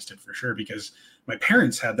DNA tested for sure, because my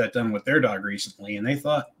parents had that done with their dog recently, and they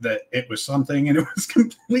thought that it was something, and it was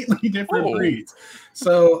completely different breeds.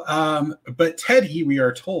 So, but Teddy, we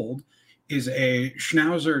are told, is a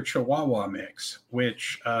Schnauzer Chihuahua mix,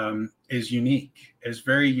 which is unique, is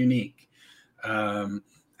very unique.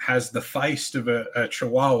 Has the feist of a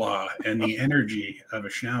Chihuahua and the energy of a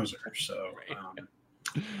Schnauzer. So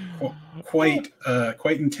quite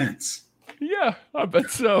intense. Yeah, I bet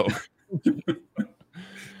so.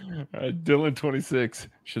 Dylan 26.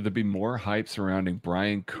 Should there be more hype surrounding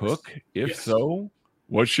Brian Cook? If so,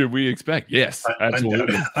 what should we expect? Yes,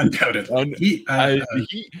 absolutely. Undoubtedly.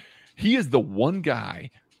 He is the one guy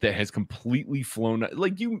that has completely flown.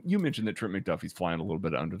 Like you mentioned that Trent McDuffie's flying a little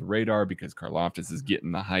bit under the radar because Karlaftis is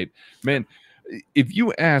getting the hype. Man, if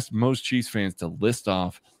you ask most Chiefs fans to list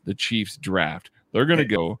off the Chiefs draft, they're going to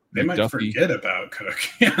go They McDuffie. might forget about Cook.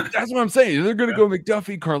 Yeah. That's what I'm saying. They're going to go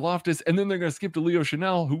McDuffie, Karlaftis, and then they're going to skip to Leo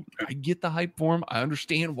Chanel, who I get the hype for him. I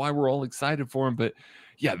understand why we're all excited for him, but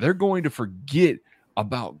yeah, they're going to forget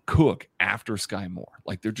about Cook after Sky Moore.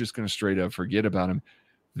 Like they're just going to straight up forget about him.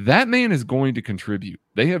 That man is going to contribute.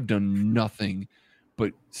 They have done nothing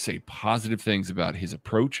but say positive things about his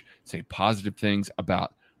approach, say positive things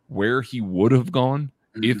about where he would have gone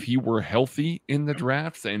if he were healthy in the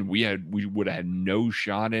drafts, and we would have had no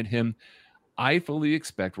shot at him. I fully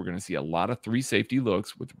expect we're going to see a lot of 3 safety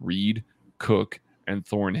looks with Reed, Cook, and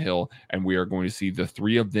Thornhill, and we are going to see the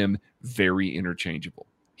 3 of them very interchangeable.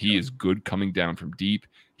 He is good coming down from deep.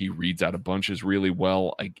 He reads out of bunches really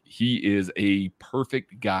well. Like he is a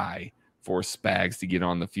perfect guy for Spags to get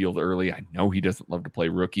on the field early. I know he doesn't love to play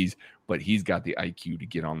rookies, but he's got the IQ to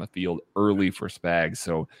get on the field early for Spags.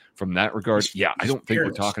 So from that regard, I don't think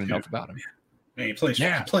we're talking enough about him. Man, he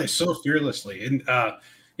plays so fearlessly. And,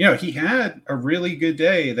 he had a really good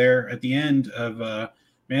day there at the end of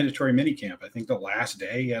mandatory minicamp. I think the last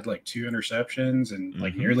day he had like 2 interceptions and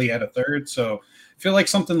like nearly had a third. So I feel like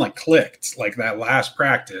something like clicked like that last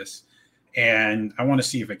practice. And I want to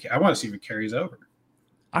see if it carries over.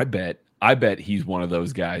 I bet he's one of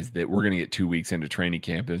those guys that we're going to get 2 weeks into training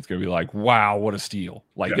camp and it's going to be like, wow, what a steal.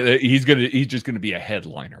 Like he's just going to be a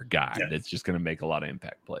headliner guy that's just going to make a lot of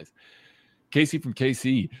impact plays. Casey from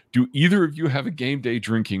KC, do either of you have a game day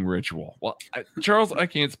drinking ritual? Well, Charles, I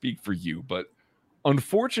can't speak for you, but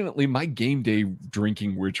unfortunately, my game day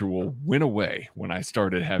drinking ritual went away when I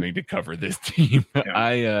started having to cover this team.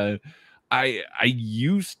 Yeah. I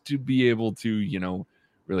used to be able to,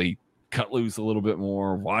 really cut loose a little bit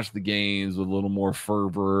more, watch the games with a little more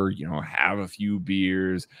fervor, have a few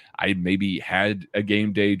beers. I maybe had a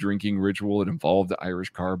game day drinking ritual that involved the Irish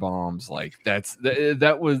car bombs. Like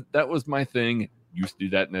that was my thing. Used to do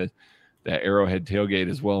that in the Arrowhead tailgate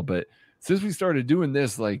as well. But since we started doing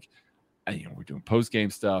this, like, we're doing post game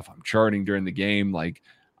stuff. I'm charting during the game. Like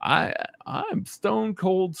I'm stone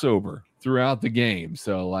cold sober throughout the game.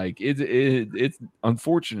 So like it's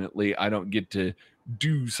unfortunately I don't get to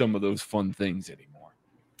do some of those fun things anymore.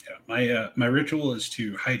 Yeah, my ritual is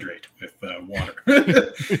to hydrate with water,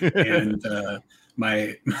 and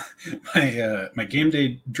my game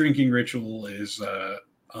day drinking ritual is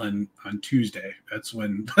on Tuesday. That's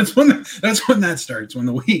when that starts. When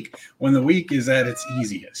the week is at its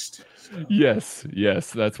easiest. So. Yes,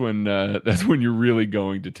 that's when you're really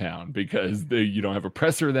going to town because you don't have a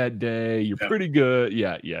presser that day. You're pretty good.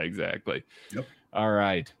 Yeah, exactly. Yep. All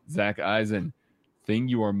right, Zach Eisen. Thing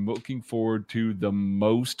you are looking forward to the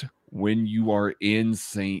most when you are in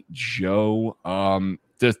St. Joe?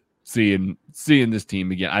 Just seeing this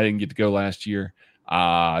team again. I didn't get to go last year.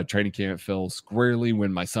 Training camp fell squarely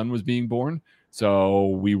when my son was being born, so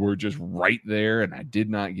we were just right there, and I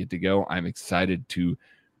did not get to go. I'm excited to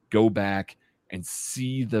go back and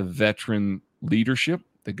see the veteran leadership,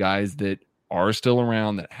 the guys that are still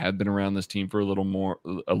around, that have been around this team for a little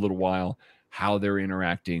while, how they're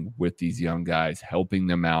interacting with these young guys, helping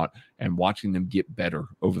them out and watching them get better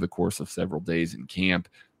over the course of several days in camp.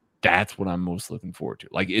 That's what I'm most looking forward to.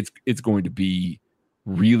 Like it's going to be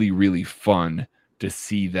really, really fun to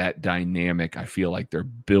see that dynamic. I feel like they're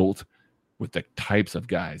built with the types of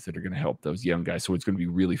guys that are going to help those young guys. So it's going to be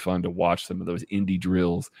really fun to watch some of those indie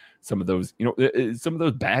drills, some of those, some of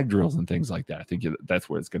those bag drills and things like that. I think that's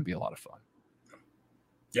where it's going to be a lot of fun.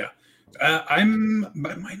 Yeah. I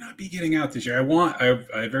might not be getting out this year.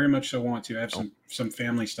 I very much so want to have some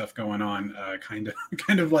family stuff going on,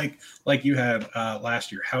 kind of like you had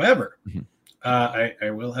last year. However, I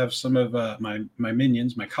will have some of my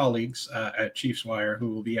minions, my colleagues at Chiefs Wire who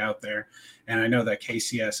will be out there, and I know that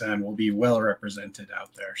KCSN will be well represented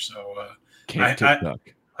out there. So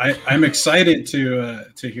I'm excited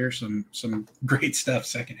to hear some great stuff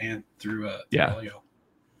secondhand through all y'all.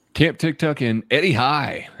 Camp TikTok and Eddie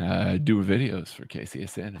High do videos for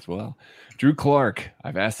KCSN as well. Drew Clark,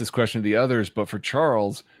 I've asked this question to the others, but for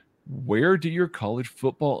Charles, where do your college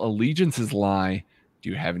football allegiances lie? Do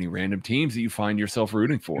you have any random teams that you find yourself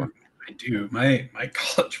rooting for? I do. My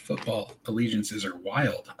college football allegiances are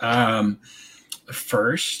wild.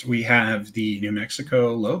 First, we have the New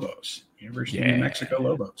Mexico Lobos, University of New Mexico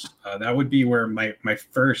Lobos. That would be where my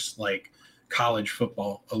first college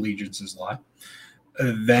football allegiances lie.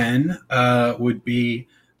 Then would be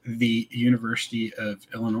the University of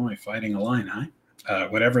Illinois Fighting Illini,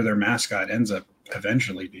 whatever their mascot ends up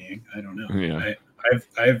eventually being. I don't know. Yeah.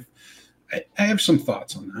 I have some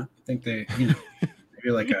thoughts on that. I think they,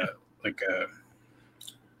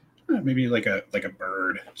 maybe like a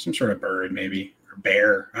bird, some sort of bird, maybe, or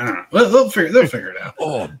bear. I don't know. They'll figure it out.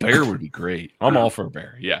 Oh, a bear would be great. I'm all for a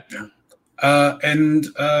bear. Yeah. And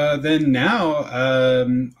then now,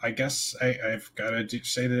 I guess I've got to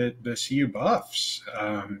say that the CU Buffs,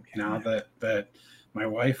 now that my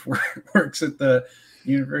wife works at the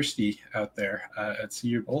university out there at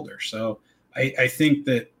CU Boulder. So I think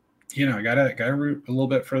that, I gotta root a little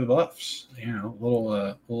bit for the Buffs, a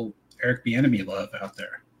little Eric Bieniemy love out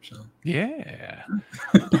there. So yeah.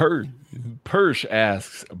 Persh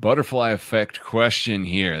asks butterfly effect question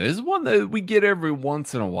here. This is one that we get every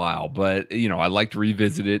once in a while, but I like to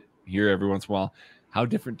revisit it here every once in a while. How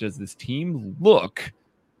different does this team look?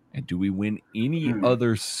 And do we win any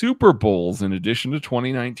other Super Bowls in addition to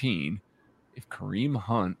 2019 if Kareem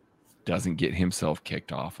Hunt doesn't get himself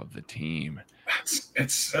kicked off of the team?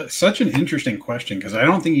 It's such an interesting question because I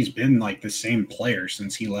don't think he's been like the same player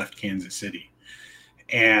since he left Kansas City.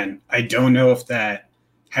 And I don't know if that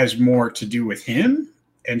has more to do with him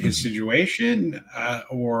and his situation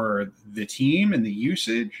or the team and the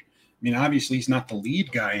usage. I mean, obviously, he's not the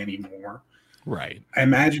lead guy anymore. Right. I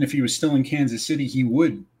imagine if he was still in Kansas City, he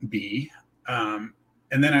would be.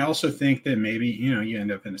 And then I also think that maybe, you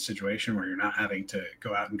end up in a situation where you're not having to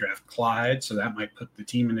go out and draft Clyde. So that might put the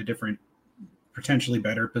team in a different, potentially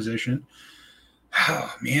better position.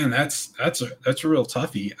 Oh, man, that's a real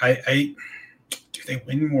toughie. Do they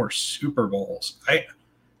win more Super Bowls?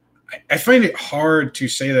 I find it hard to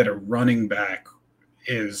say that a running back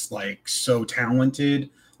is like so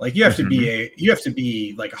talented. Like you have to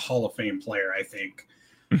be like a Hall of Fame player, I think,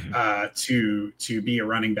 to be a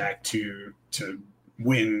running back to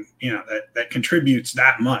win, that contributes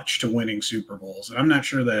that much to winning Super Bowls. And I'm not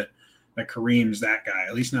sure that Kareem's that guy,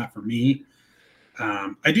 at least not for me.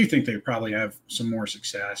 I do think they probably have some more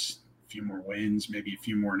success, a few more wins, maybe a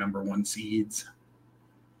few more number one seeds.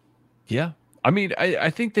 Yeah. I mean, I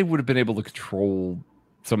think they would have been able to control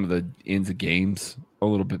some of the ends of games a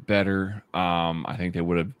little bit better. I think they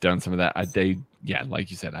would have done some of that.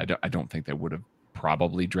 Like you said, I don't think they would have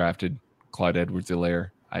probably drafted Clyde Edwards-Helaire.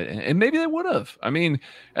 And maybe they would have. I mean,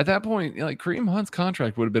 at that point, like Kareem Hunt's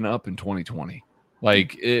contract would have been up in 2020.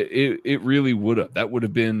 Like it really would have. That would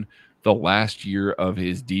have been the last year of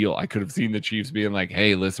his deal. I could have seen the Chiefs being like,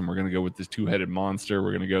 hey, listen, we're going to go with this two-headed monster.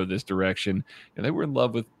 We're going to go this direction. And they were in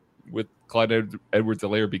love with Clyde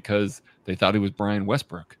Edwards-Helaire because they thought he was Brian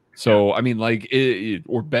Westbrook. So, I mean, like,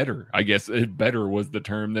 or better, I guess better was the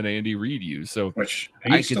term that Andy Reid used. So, which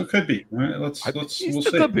he still could be. We'll see.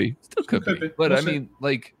 Still could be. But I mean,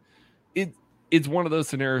 like, it's one of those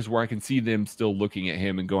scenarios where I can see them still looking at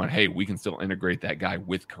him and going, hey, we can still integrate that guy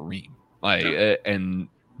with Kareem. And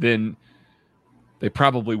then they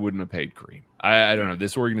probably wouldn't have paid Kareem. I don't know.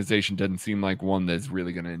 This organization doesn't seem like one that's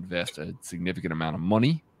really going to invest a significant amount of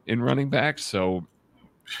money in running backs. So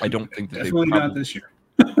I don't think that definitely not this year.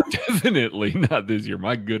 Definitely not this year.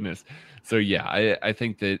 My goodness. So yeah, I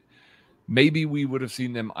think that maybe we would have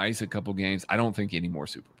seen them ice a couple games. I don't think any more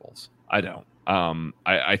Super Bowls. I don't.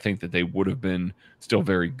 I think that they would have been still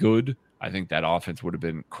very good. I think that offense would have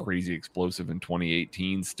been crazy explosive in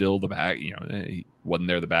 2018. Still the back, he wasn't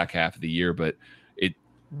there the back half of the year, but it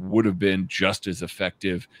would have been just as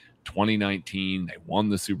effective. 2019, they won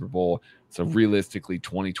the Super Bowl. So realistically,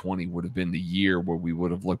 2020 would have been the year where we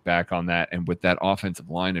would have looked back on that. And with that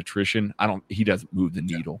offensive line attrition, he doesn't move the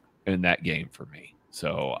needle in that game for me.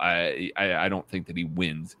 So I don't think that he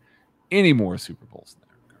wins any more Super Bowls in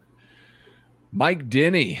that regard. Mike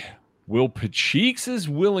Denny, will Pacheco's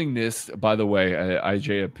willingness, by the way,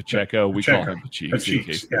 IJ Pacheco, we call him Pacheco.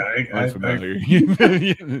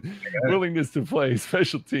 Willingness to play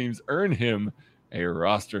special teams earn him a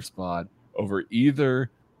roster spot over either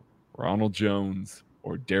Ronald Jones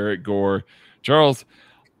or Derek Gore. Charles,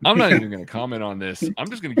 I'm not even going to comment on this. I'm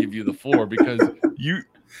just going to give you the floor because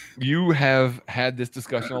you have had this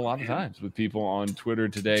discussion a lot of times with people on Twitter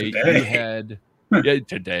today. You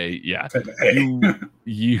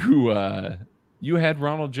had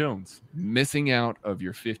Ronald Jones missing out of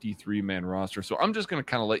your 53-man roster. So I'm just going to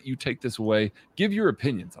kind of let you take this away. Give your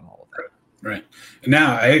opinions on all of that. Right.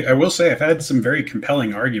 Now, I will say I've had some very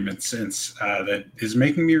compelling arguments since that is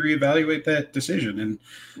making me reevaluate that decision. And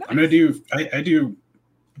nice. I'm going to do, I do,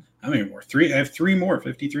 how many more? I have three more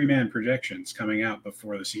 53-man projections coming out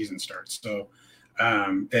before the season starts. So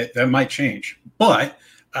that might change. But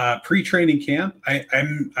pre-training camp,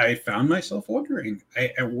 I found myself wondering,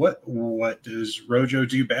 what does Rojo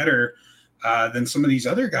do better than some of these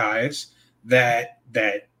other guys that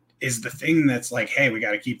is the thing that's like, hey, we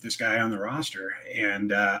got to keep this guy on the roster.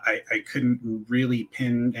 And I couldn't really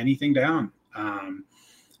pin anything down.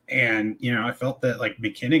 And, I felt that like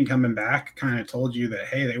McKinnon coming back kind of told you that,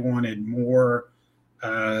 hey, they wanted more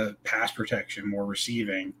pass protection, more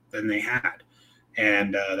receiving than they had.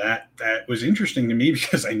 And that was interesting to me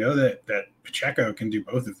because I know that Pacheco can do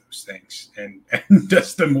both of those things and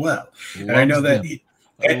does them well. Loves and I know that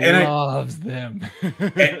loves them.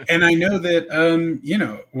 and I know that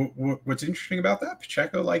what's interesting about that,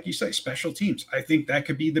 Pacheco, like you say, special teams. I think that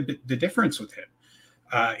could be the difference with him.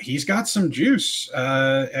 He's got some juice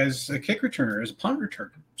as a kick returner, as a punt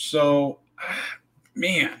returner. So,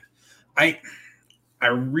 man, I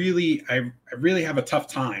really have a tough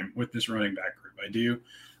time with this running back group. I do.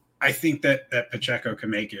 I think that Pacheco can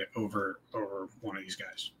make it over one of these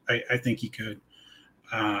guys. I think he could.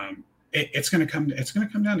 It's going to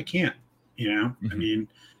come down to camp. Mm-hmm. I mean,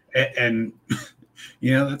 and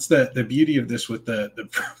that's the beauty of this with the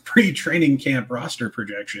pre-training camp roster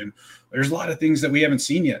projection. There's a lot of things that we haven't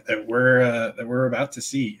seen yet that we're about to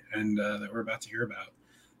see and that we're about to hear about.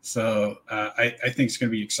 So I think it's going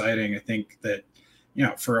to be exciting. I think that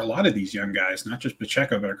for a lot of these young guys, not just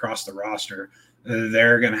Pacheco, but across the roster,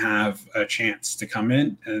 they're going to have a chance to come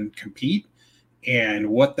in and compete. And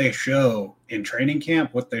what they show in training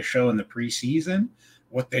camp, what they show in the preseason,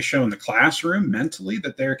 what they show in the classroom mentally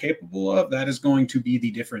that they're capable of, that is going to be the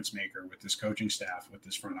difference maker with this coaching staff, with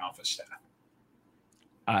this front office staff.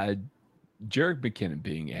 Jerick McKinnon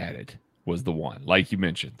being added was the one, like you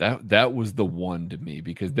mentioned, that was the one to me,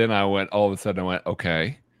 because then all of a sudden I went,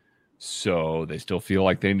 okay, so they still feel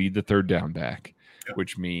like they need the third down back,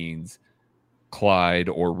 which means Clyde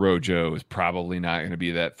or Rojo is probably not going to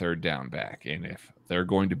be that third down back. And if they're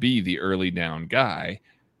going to be the early down guy,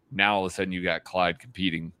 now all of a sudden you got Clyde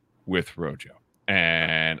competing with Rojo.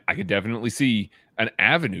 And I could definitely see an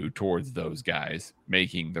avenue towards those guys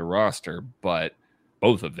making the roster, but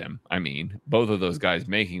both of those guys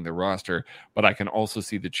making the roster. But I can also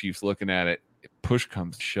see the Chiefs looking at it, if push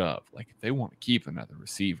comes to shove, like if they want to keep another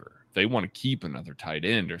receiver, if they want to keep another tight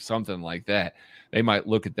end or something like that, they might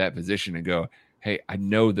look at that position and go, hey, I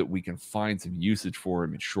know that we can find some usage for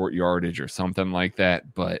him in short yardage or something like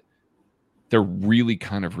that, but they're really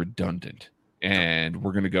kind of redundant. And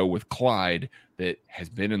we're going to go with Clyde that has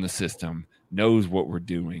been in the system, knows what we're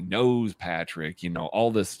doing, knows Patrick,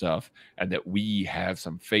 all this stuff, and that we have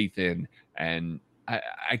some faith in. And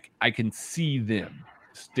I can see them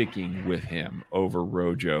sticking with him over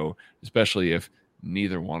Rojo, especially if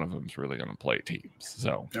neither one of them is really going to play teams.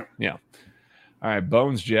 So, yeah. All right,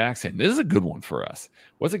 Bones Jackson. This is a good one for us.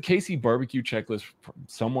 What's a KC barbecue checklist from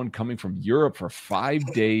someone coming from Europe for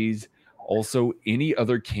 5 days? Also, any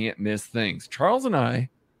other can't miss things. Charles and I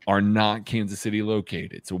are not Kansas City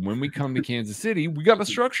located. So when we come to Kansas City, we got to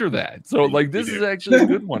structure that. So this is actually a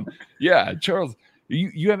good one. Yeah, Charles,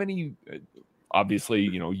 you have any, obviously,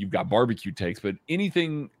 you've got barbecue takes, but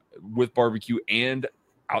anything with barbecue and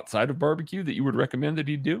outside of barbecue that you would recommend that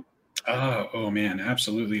he'd do? Oh man,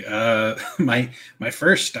 absolutely. My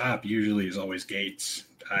first stop usually is always Gates.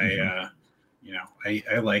 I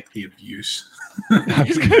like the abuse.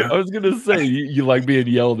 I was gonna say you like being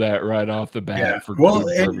yelled at right off the bat for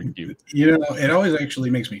barbecue. It always actually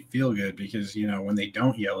makes me feel good because when they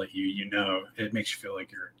don't yell at you, it makes you feel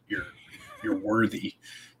like you're worthy.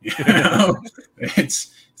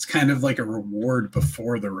 It's kind of like a reward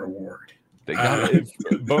before the reward. They got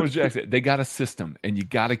Bones Jackson. They got a system, and you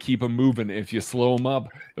got to keep them moving. If you slow them up,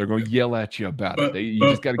 they're going to yell at you about it. You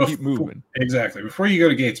just got to keep moving. Exactly. Before you go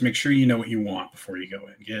to Gates, make sure you know what you want before you go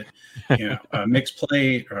in. Get a mixed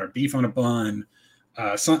plate or beef on a bun.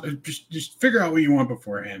 Just figure out what you want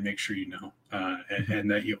beforehand. Make sure you know, and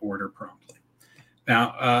that you order promptly.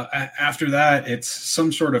 Now, after that, it's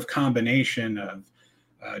some sort of combination of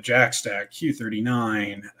Jack Stack,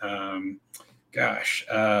 Q39.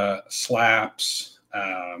 Slaps,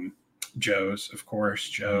 Joe's, of course,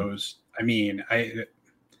 Joe's. I mean,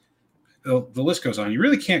 the list goes on. You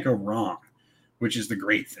really can't go wrong, which is the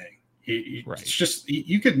great thing. It's just,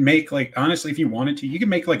 you could make honestly, if you wanted to, you could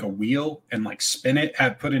make a wheel and spin it,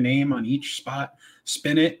 put a name on each spot,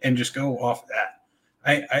 spin it, and just go off that.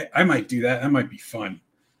 I might do that. That might be fun.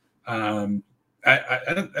 That's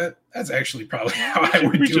actually probably how I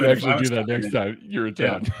would do it. We should actually do that next time you're in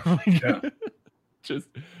town. Yeah.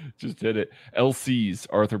 Just hit it. LC's,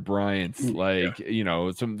 Arthur Bryant's,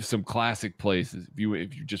 some classic places.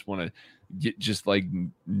 If you just want to get just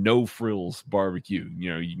no frills barbecue,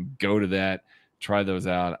 you can go to that, try those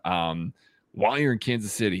out. while you're in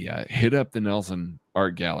Kansas City, hit up the Nelson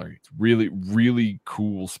Art Gallery. It's really, really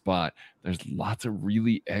cool spot. There's lots of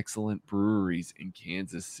really excellent breweries in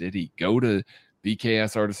Kansas City. Go to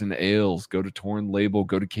BKS Artisan Ales, go to Torn Label,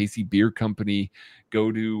 go to Casey Beer Company,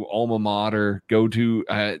 go to Alma Mater, go to,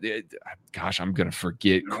 I'm going to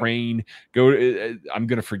forget Crane. I'm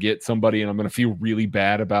going to forget somebody and I'm going to feel really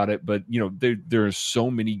bad about it. But, there are so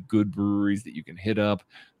many good breweries that you can hit up.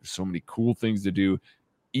 There's so many cool things to do.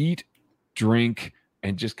 Eat, drink,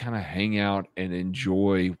 and just kind of hang out and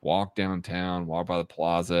enjoy, walk downtown, walk by the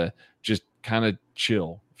plaza, just kind of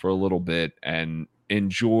chill for a little bit and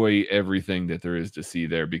enjoy everything that there is to see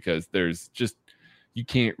there, because you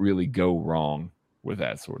can't really go wrong with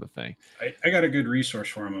that sort of thing. I got a good resource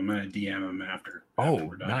for him. I'm going to DM him after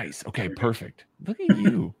we're done. Nice. Okay, perfect. Look at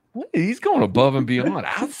you. He's going above and beyond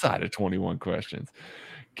outside of 21 questions.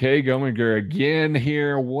 Kay Gominger again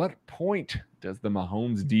here. What point does the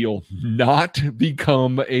Mahomes deal not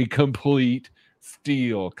become a complete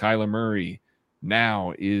steal? Kyler Murray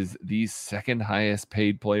now is the second highest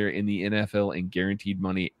paid player in the NFL in guaranteed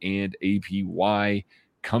money and APY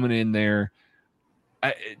coming in there.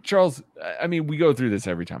 Charles, we go through this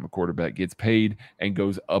every time a quarterback gets paid and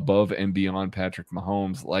goes above and beyond Patrick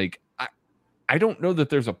Mahomes. Like, I don't know that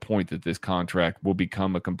there's a point that this contract will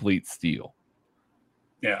become a complete steal.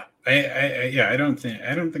 Yeah, I don't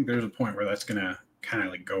think there's a point where that's gonna kind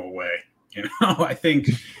of like go away. I think,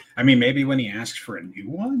 maybe when he asks for a new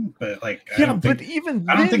one, but like, I don't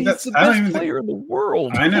think that's the best player in the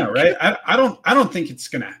world. I know, right? I don't think it's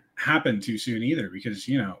gonna happen too soon either, because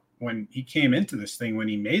when he came into this thing, when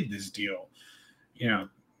he made this deal, the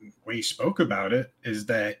way he spoke about it is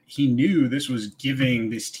that he knew this was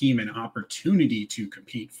giving this team an opportunity to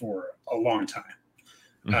compete for a long time.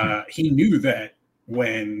 Mm-hmm. He knew that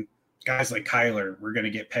when guys like Kyler were going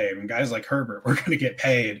to get paid, when guys like Herbert were going to get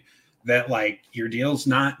paid, that like your deal's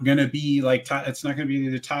not going to be like it's not going to be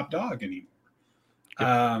the top dog anymore.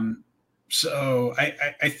 Yep. So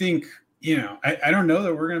I think I don't know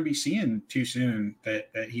that we're going to be seeing too soon that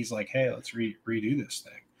he's like, hey, let's redo this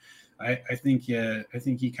thing. I think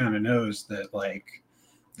he kind of knows that like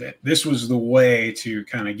that this was the way to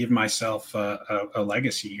kind of give myself a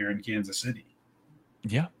legacy here in Kansas City.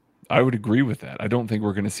 Yeah. I would agree with that. I don't think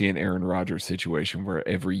we're going to see an Aaron Rodgers situation where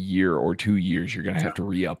every year or 2 years you're going to have to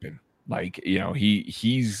re-up him. Like,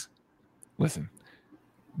 he's listen,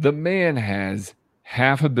 the man has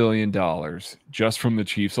 $500 million just from the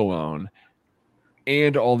Chiefs alone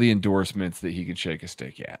and all the endorsements that he could shake a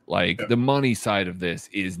stick at. Like, the money side of this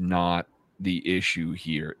is not the issue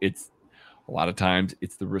here. It's a lot of times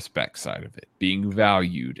it's the respect side of it, being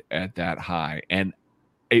valued at that high. And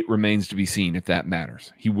it remains to be seen if that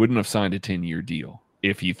matters. He wouldn't have signed a 10-year deal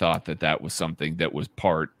if he thought that was something that was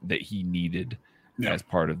part that he needed as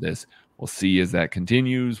part of this. We'll see as that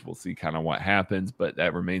continues. We'll see kind of what happens, but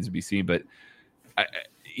that remains to be seen. But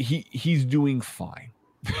he's doing fine.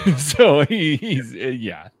 So he's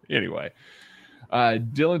anyway.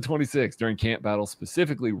 Dylan 26 during camp battle,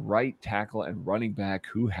 specifically right tackle and running back,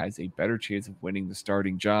 who has a better chance of winning the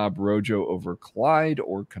starting job, Rojo over Clyde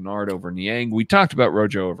or Kennard over Niang? We talked about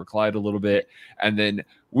Rojo over Clyde a little bit, and then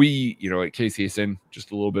we, at KCSN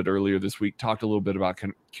just a little bit earlier this week, talked a little bit about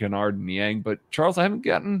Kennard and Niang, but Charles, I haven't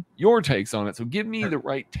gotten your takes on it, so give me the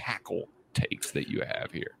right tackle takes that you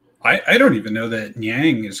have here. I don't even know that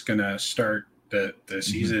Niang is going to start the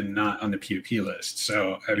season not on the PUP list.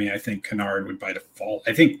 So, I think Kennard would by default.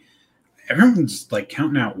 I think everyone's like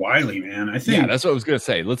counting out Wiley, man. I think that's what I was going to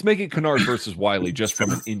say. Let's make it Kennard versus Wiley just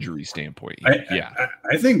from an injury standpoint.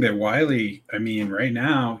 I think that Wiley, right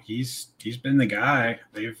now he's been the guy.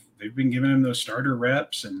 They've been giving him those starter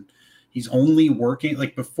reps, and he's only working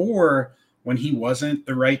like before when he wasn't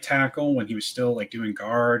the right tackle, when he was still like doing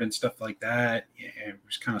guard and stuff like that. It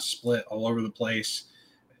was kind of split all over the place.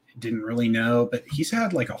 Didn't really know, but he's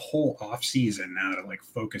had like a whole off season now to like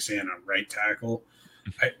focus in on right tackle.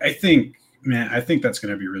 I think that's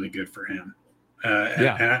going to be really good for him. And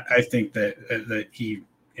I think that he,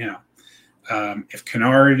 if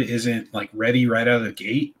Kennard isn't like ready right out of the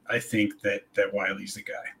gate, I think that Wiley's the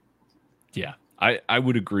guy. Yeah, I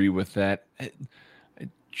would agree with that.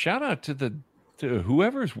 Shout out to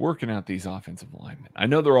whoever's working out these offensive linemen. I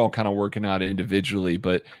know they're all kind of working out individually,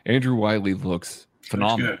 but Andrew Wiley looks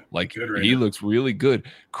phenomenal. He looks really good.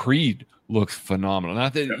 Creed looks phenomenal.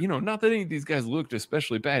 Not that not that any of these guys looked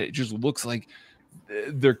especially bad. It just looks like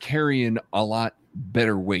they're carrying a lot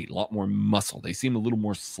better weight, a lot more muscle. They seem a little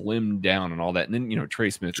more slimmed down and all that. And then Trey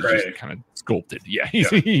Smith is just kind of sculpted. Yeah,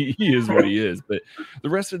 he is what he is. But the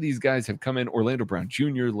rest of these guys have come in. Orlando Brown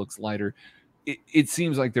Jr. looks lighter. It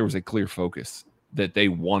seems like there was a clear focus that they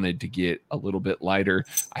wanted to get a little bit lighter.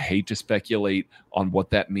 I hate to speculate on what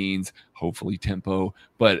that means. Hopefully tempo,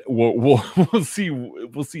 but we'll see.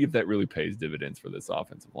 We'll see if that really pays dividends for this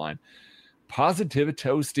offensive line.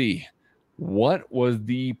 Positivitoasty. What was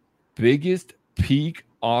the biggest peak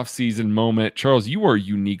offseason moment? Charles, you are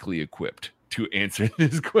uniquely equipped to answer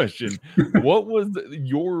this question. What was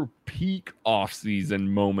your peak offseason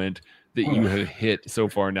moment that you have hit so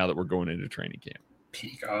far now that we're going into training camp?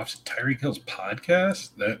 Peak off Tyreek Hill's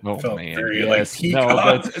podcast? That felt very yes. peak no,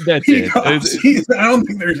 off. That's peak it. Off season. I don't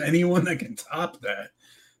think there's anyone that can top that.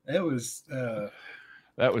 That was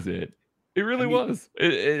that was it. It really was.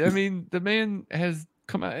 I mean, the man has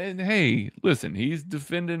come out and hey, listen, he's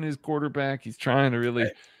defending his quarterback. He's trying to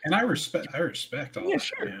really, and I respect all that,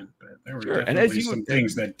 sure. Man. But there were Sure. definitely some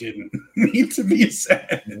things that didn't need to be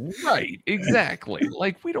said. Right, exactly.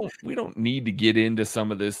 Like we don't need to get into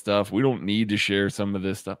some of this stuff. We don't need to share some of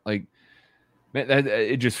this stuff. Like, man,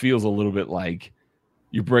 it just feels a little bit like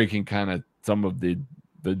you're breaking kind of some of the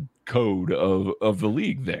code of the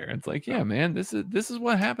league there. It's like, yeah, man, this is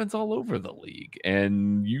what happens all over the league.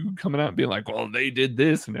 And you coming out and being like, well, they did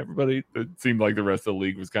this, and everybody, it seemed like the rest of the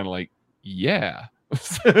league was kind of like, yeah.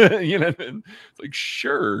 You know, it's like,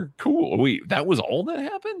 sure, cool. Wait, that was all that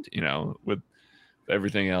happened? You know, with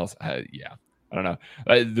everything else. Yeah. I don't know.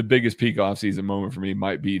 The biggest peak offseason moment for me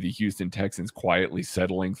might be the Houston Texans quietly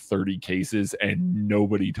settling 30 cases and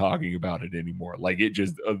nobody talking about it anymore. Like it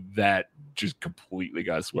just that just completely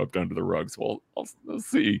got swept under the rug. So we'll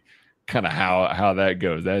see kind of how that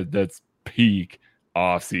goes. That's peak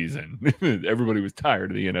offseason. Everybody was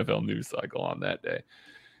tired of the NFL news cycle on that day.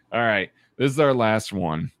 All right, this is our last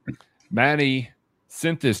one. Maddie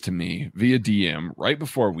sent this to me via DM right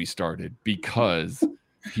before we started because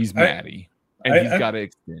he's Maddie. And he's got to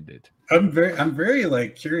extend it. I'm very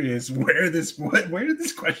like curious where did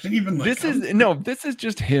this question even like this is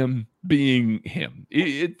just him being him.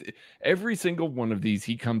 Every single one of these,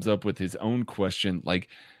 he comes up with his own question. Like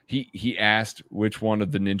he asked which one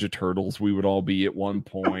of the Ninja Turtles we would all be at one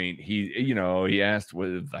point. He asked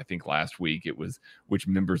I think last week it was which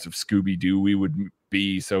members of Scooby-Doo we would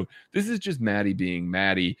be. So this is just Maddie being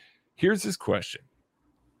Maddie. Here's his question.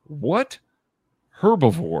 What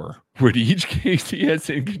herbivore would each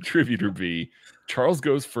KCSN contributor be? Charles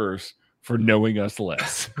goes first for knowing us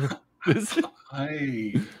less. I'm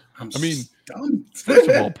stumped. First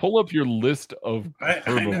of all, pull up your list of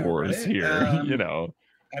herbivores I know, right? here. You know,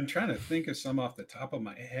 I'm trying to think of some off the top of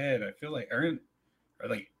my head. I feel like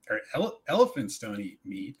elephants don't eat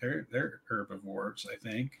meat. They're herbivores, I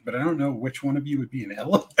think. But I don't know which one of you would be an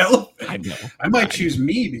elephant. I know. I might choose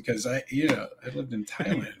me because I lived in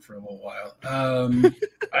Thailand for a little while.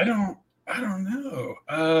 I don't know.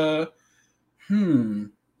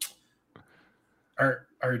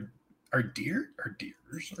 Are deers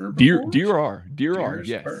herbivores? Deer are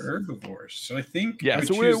yes. Are herbivores. So I think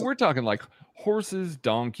so we're talking like horses,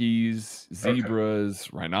 donkeys,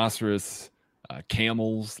 zebras, rhinoceros,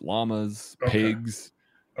 camels, llamas, pigs,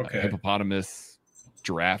 hippopotamus,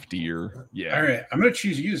 giraffe, deer. Yeah. All right. I'm going to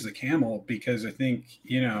choose you as the camel because I think,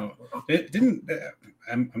 it didn't,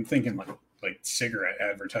 I'm thinking like cigarette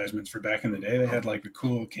advertisements for back in the day. They had like the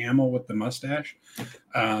cool camel with the mustache.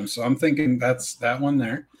 So I'm thinking that's that one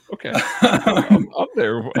there. Okay. I'm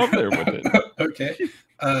there with it. Okay.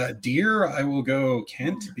 Deer, I will go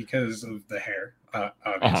Kent because of the hair,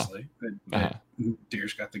 obviously.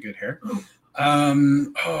 Deer's got the good hair.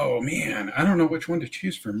 Oh man, I don't know which one to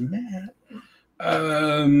choose for Matt.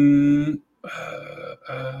 Oh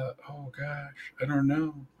gosh, I don't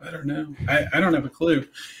know. I don't have a clue.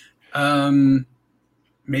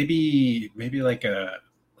 Maybe like a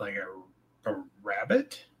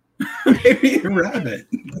rabbit. Maybe a rabbit.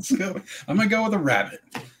 Let's go. I'm gonna go with a rabbit.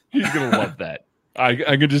 He's gonna love that. I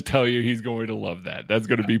can just tell you, he's going to love that. That's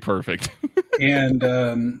going to be perfect. And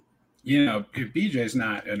if BJ's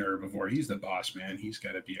not an herbivore, he's the boss man. He's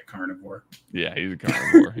got to be a carnivore. Yeah, he's a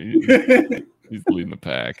carnivore. He's leading the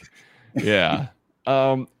pack. Yeah.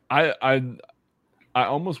 I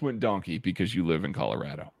almost went donkey because you live in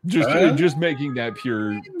Colorado. Just making that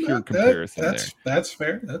pure comparison there. That's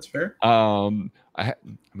fair. That's fair. I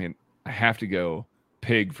have to go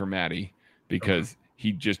pig for Maddie because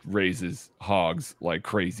he just raises hogs like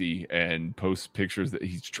crazy and posts pictures that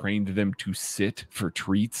he's trained them to sit for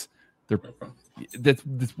treats. That's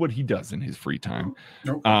what he does in his free time.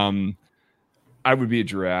 I would be a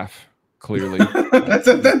giraffe, clearly.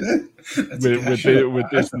 with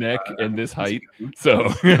this neck and this height.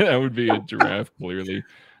 So I would be a giraffe, clearly.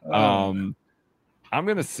 I'm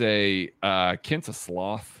gonna say Kent's a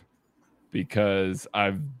sloth because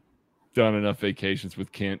I've done enough vacations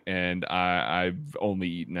with Kent, and I've only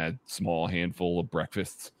eaten a small handful of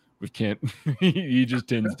breakfasts with Kent. He just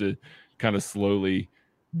tends to kind of slowly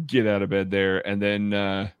get out of bed there. And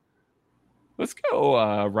then let's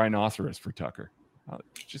go rhinoceros for Tucker.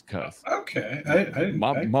 Just cuz. Okay.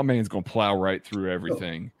 My man's going to plow right through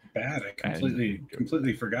everything. Bad. I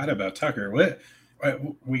completely forgot about Tucker.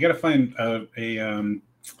 We got to find an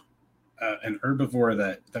herbivore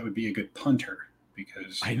that would be a good punter.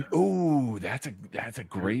 Because that's a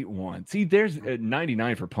great one. See, there's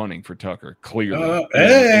 99 for punting for Tucker. Clearly,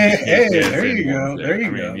 there you go.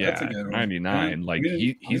 Yeah, that's a good one. 99. Like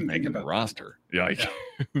he's making the roster. Yeah.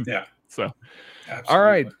 So, absolutely. All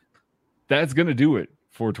right, that's gonna do it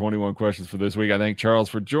for 21 questions for this week. I thank Charles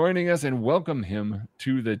for joining us and welcome him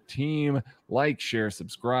to the team. Like, share,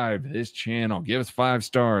 subscribe this channel. Give us 5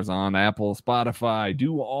 stars on Apple, Spotify.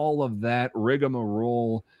 Do all of that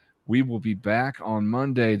rigmarole. We will be back on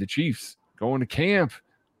Monday. The Chiefs going to camp.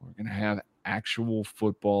 We're going to have actual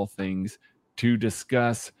football things to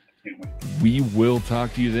discuss. We will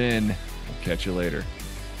talk to you then. We'll catch you later.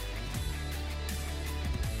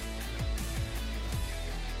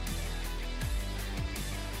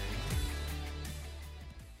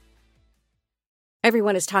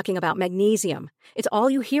 Everyone is talking about magnesium. It's all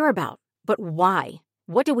you hear about. But why?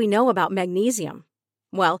 What do we know about magnesium?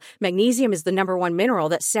 Well, magnesium is the number one mineral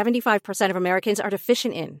that 75% of Americans are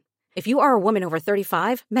deficient in. If you are a woman over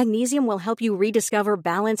 35, magnesium will help you rediscover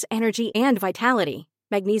balance, energy, and vitality.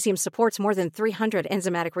 Magnesium supports more than 300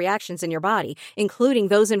 enzymatic reactions in your body, including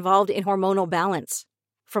those involved in hormonal balance.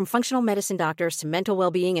 From functional medicine doctors to mental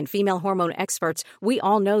well-being and female hormone experts, we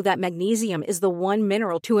all know that magnesium is the one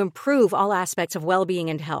mineral to improve all aspects of well-being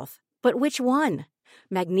and health. But which one?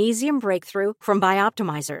 Magnesium Breakthrough from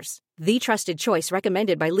Bioptimizers, the trusted choice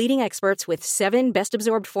recommended by leading experts with 7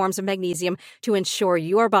 best-absorbed forms of magnesium to ensure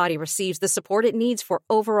your body receives the support it needs for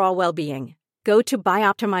overall well-being. Go to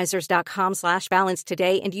bioptimizers.com/balance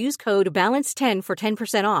today and use code BALANCE10 for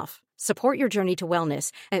 10% off. Support your journey to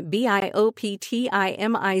wellness at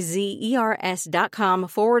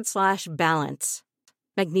bioptimizers.com/balance.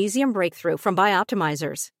 Magnesium Breakthrough from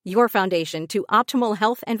Bioptimizers, your foundation to optimal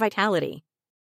health and vitality.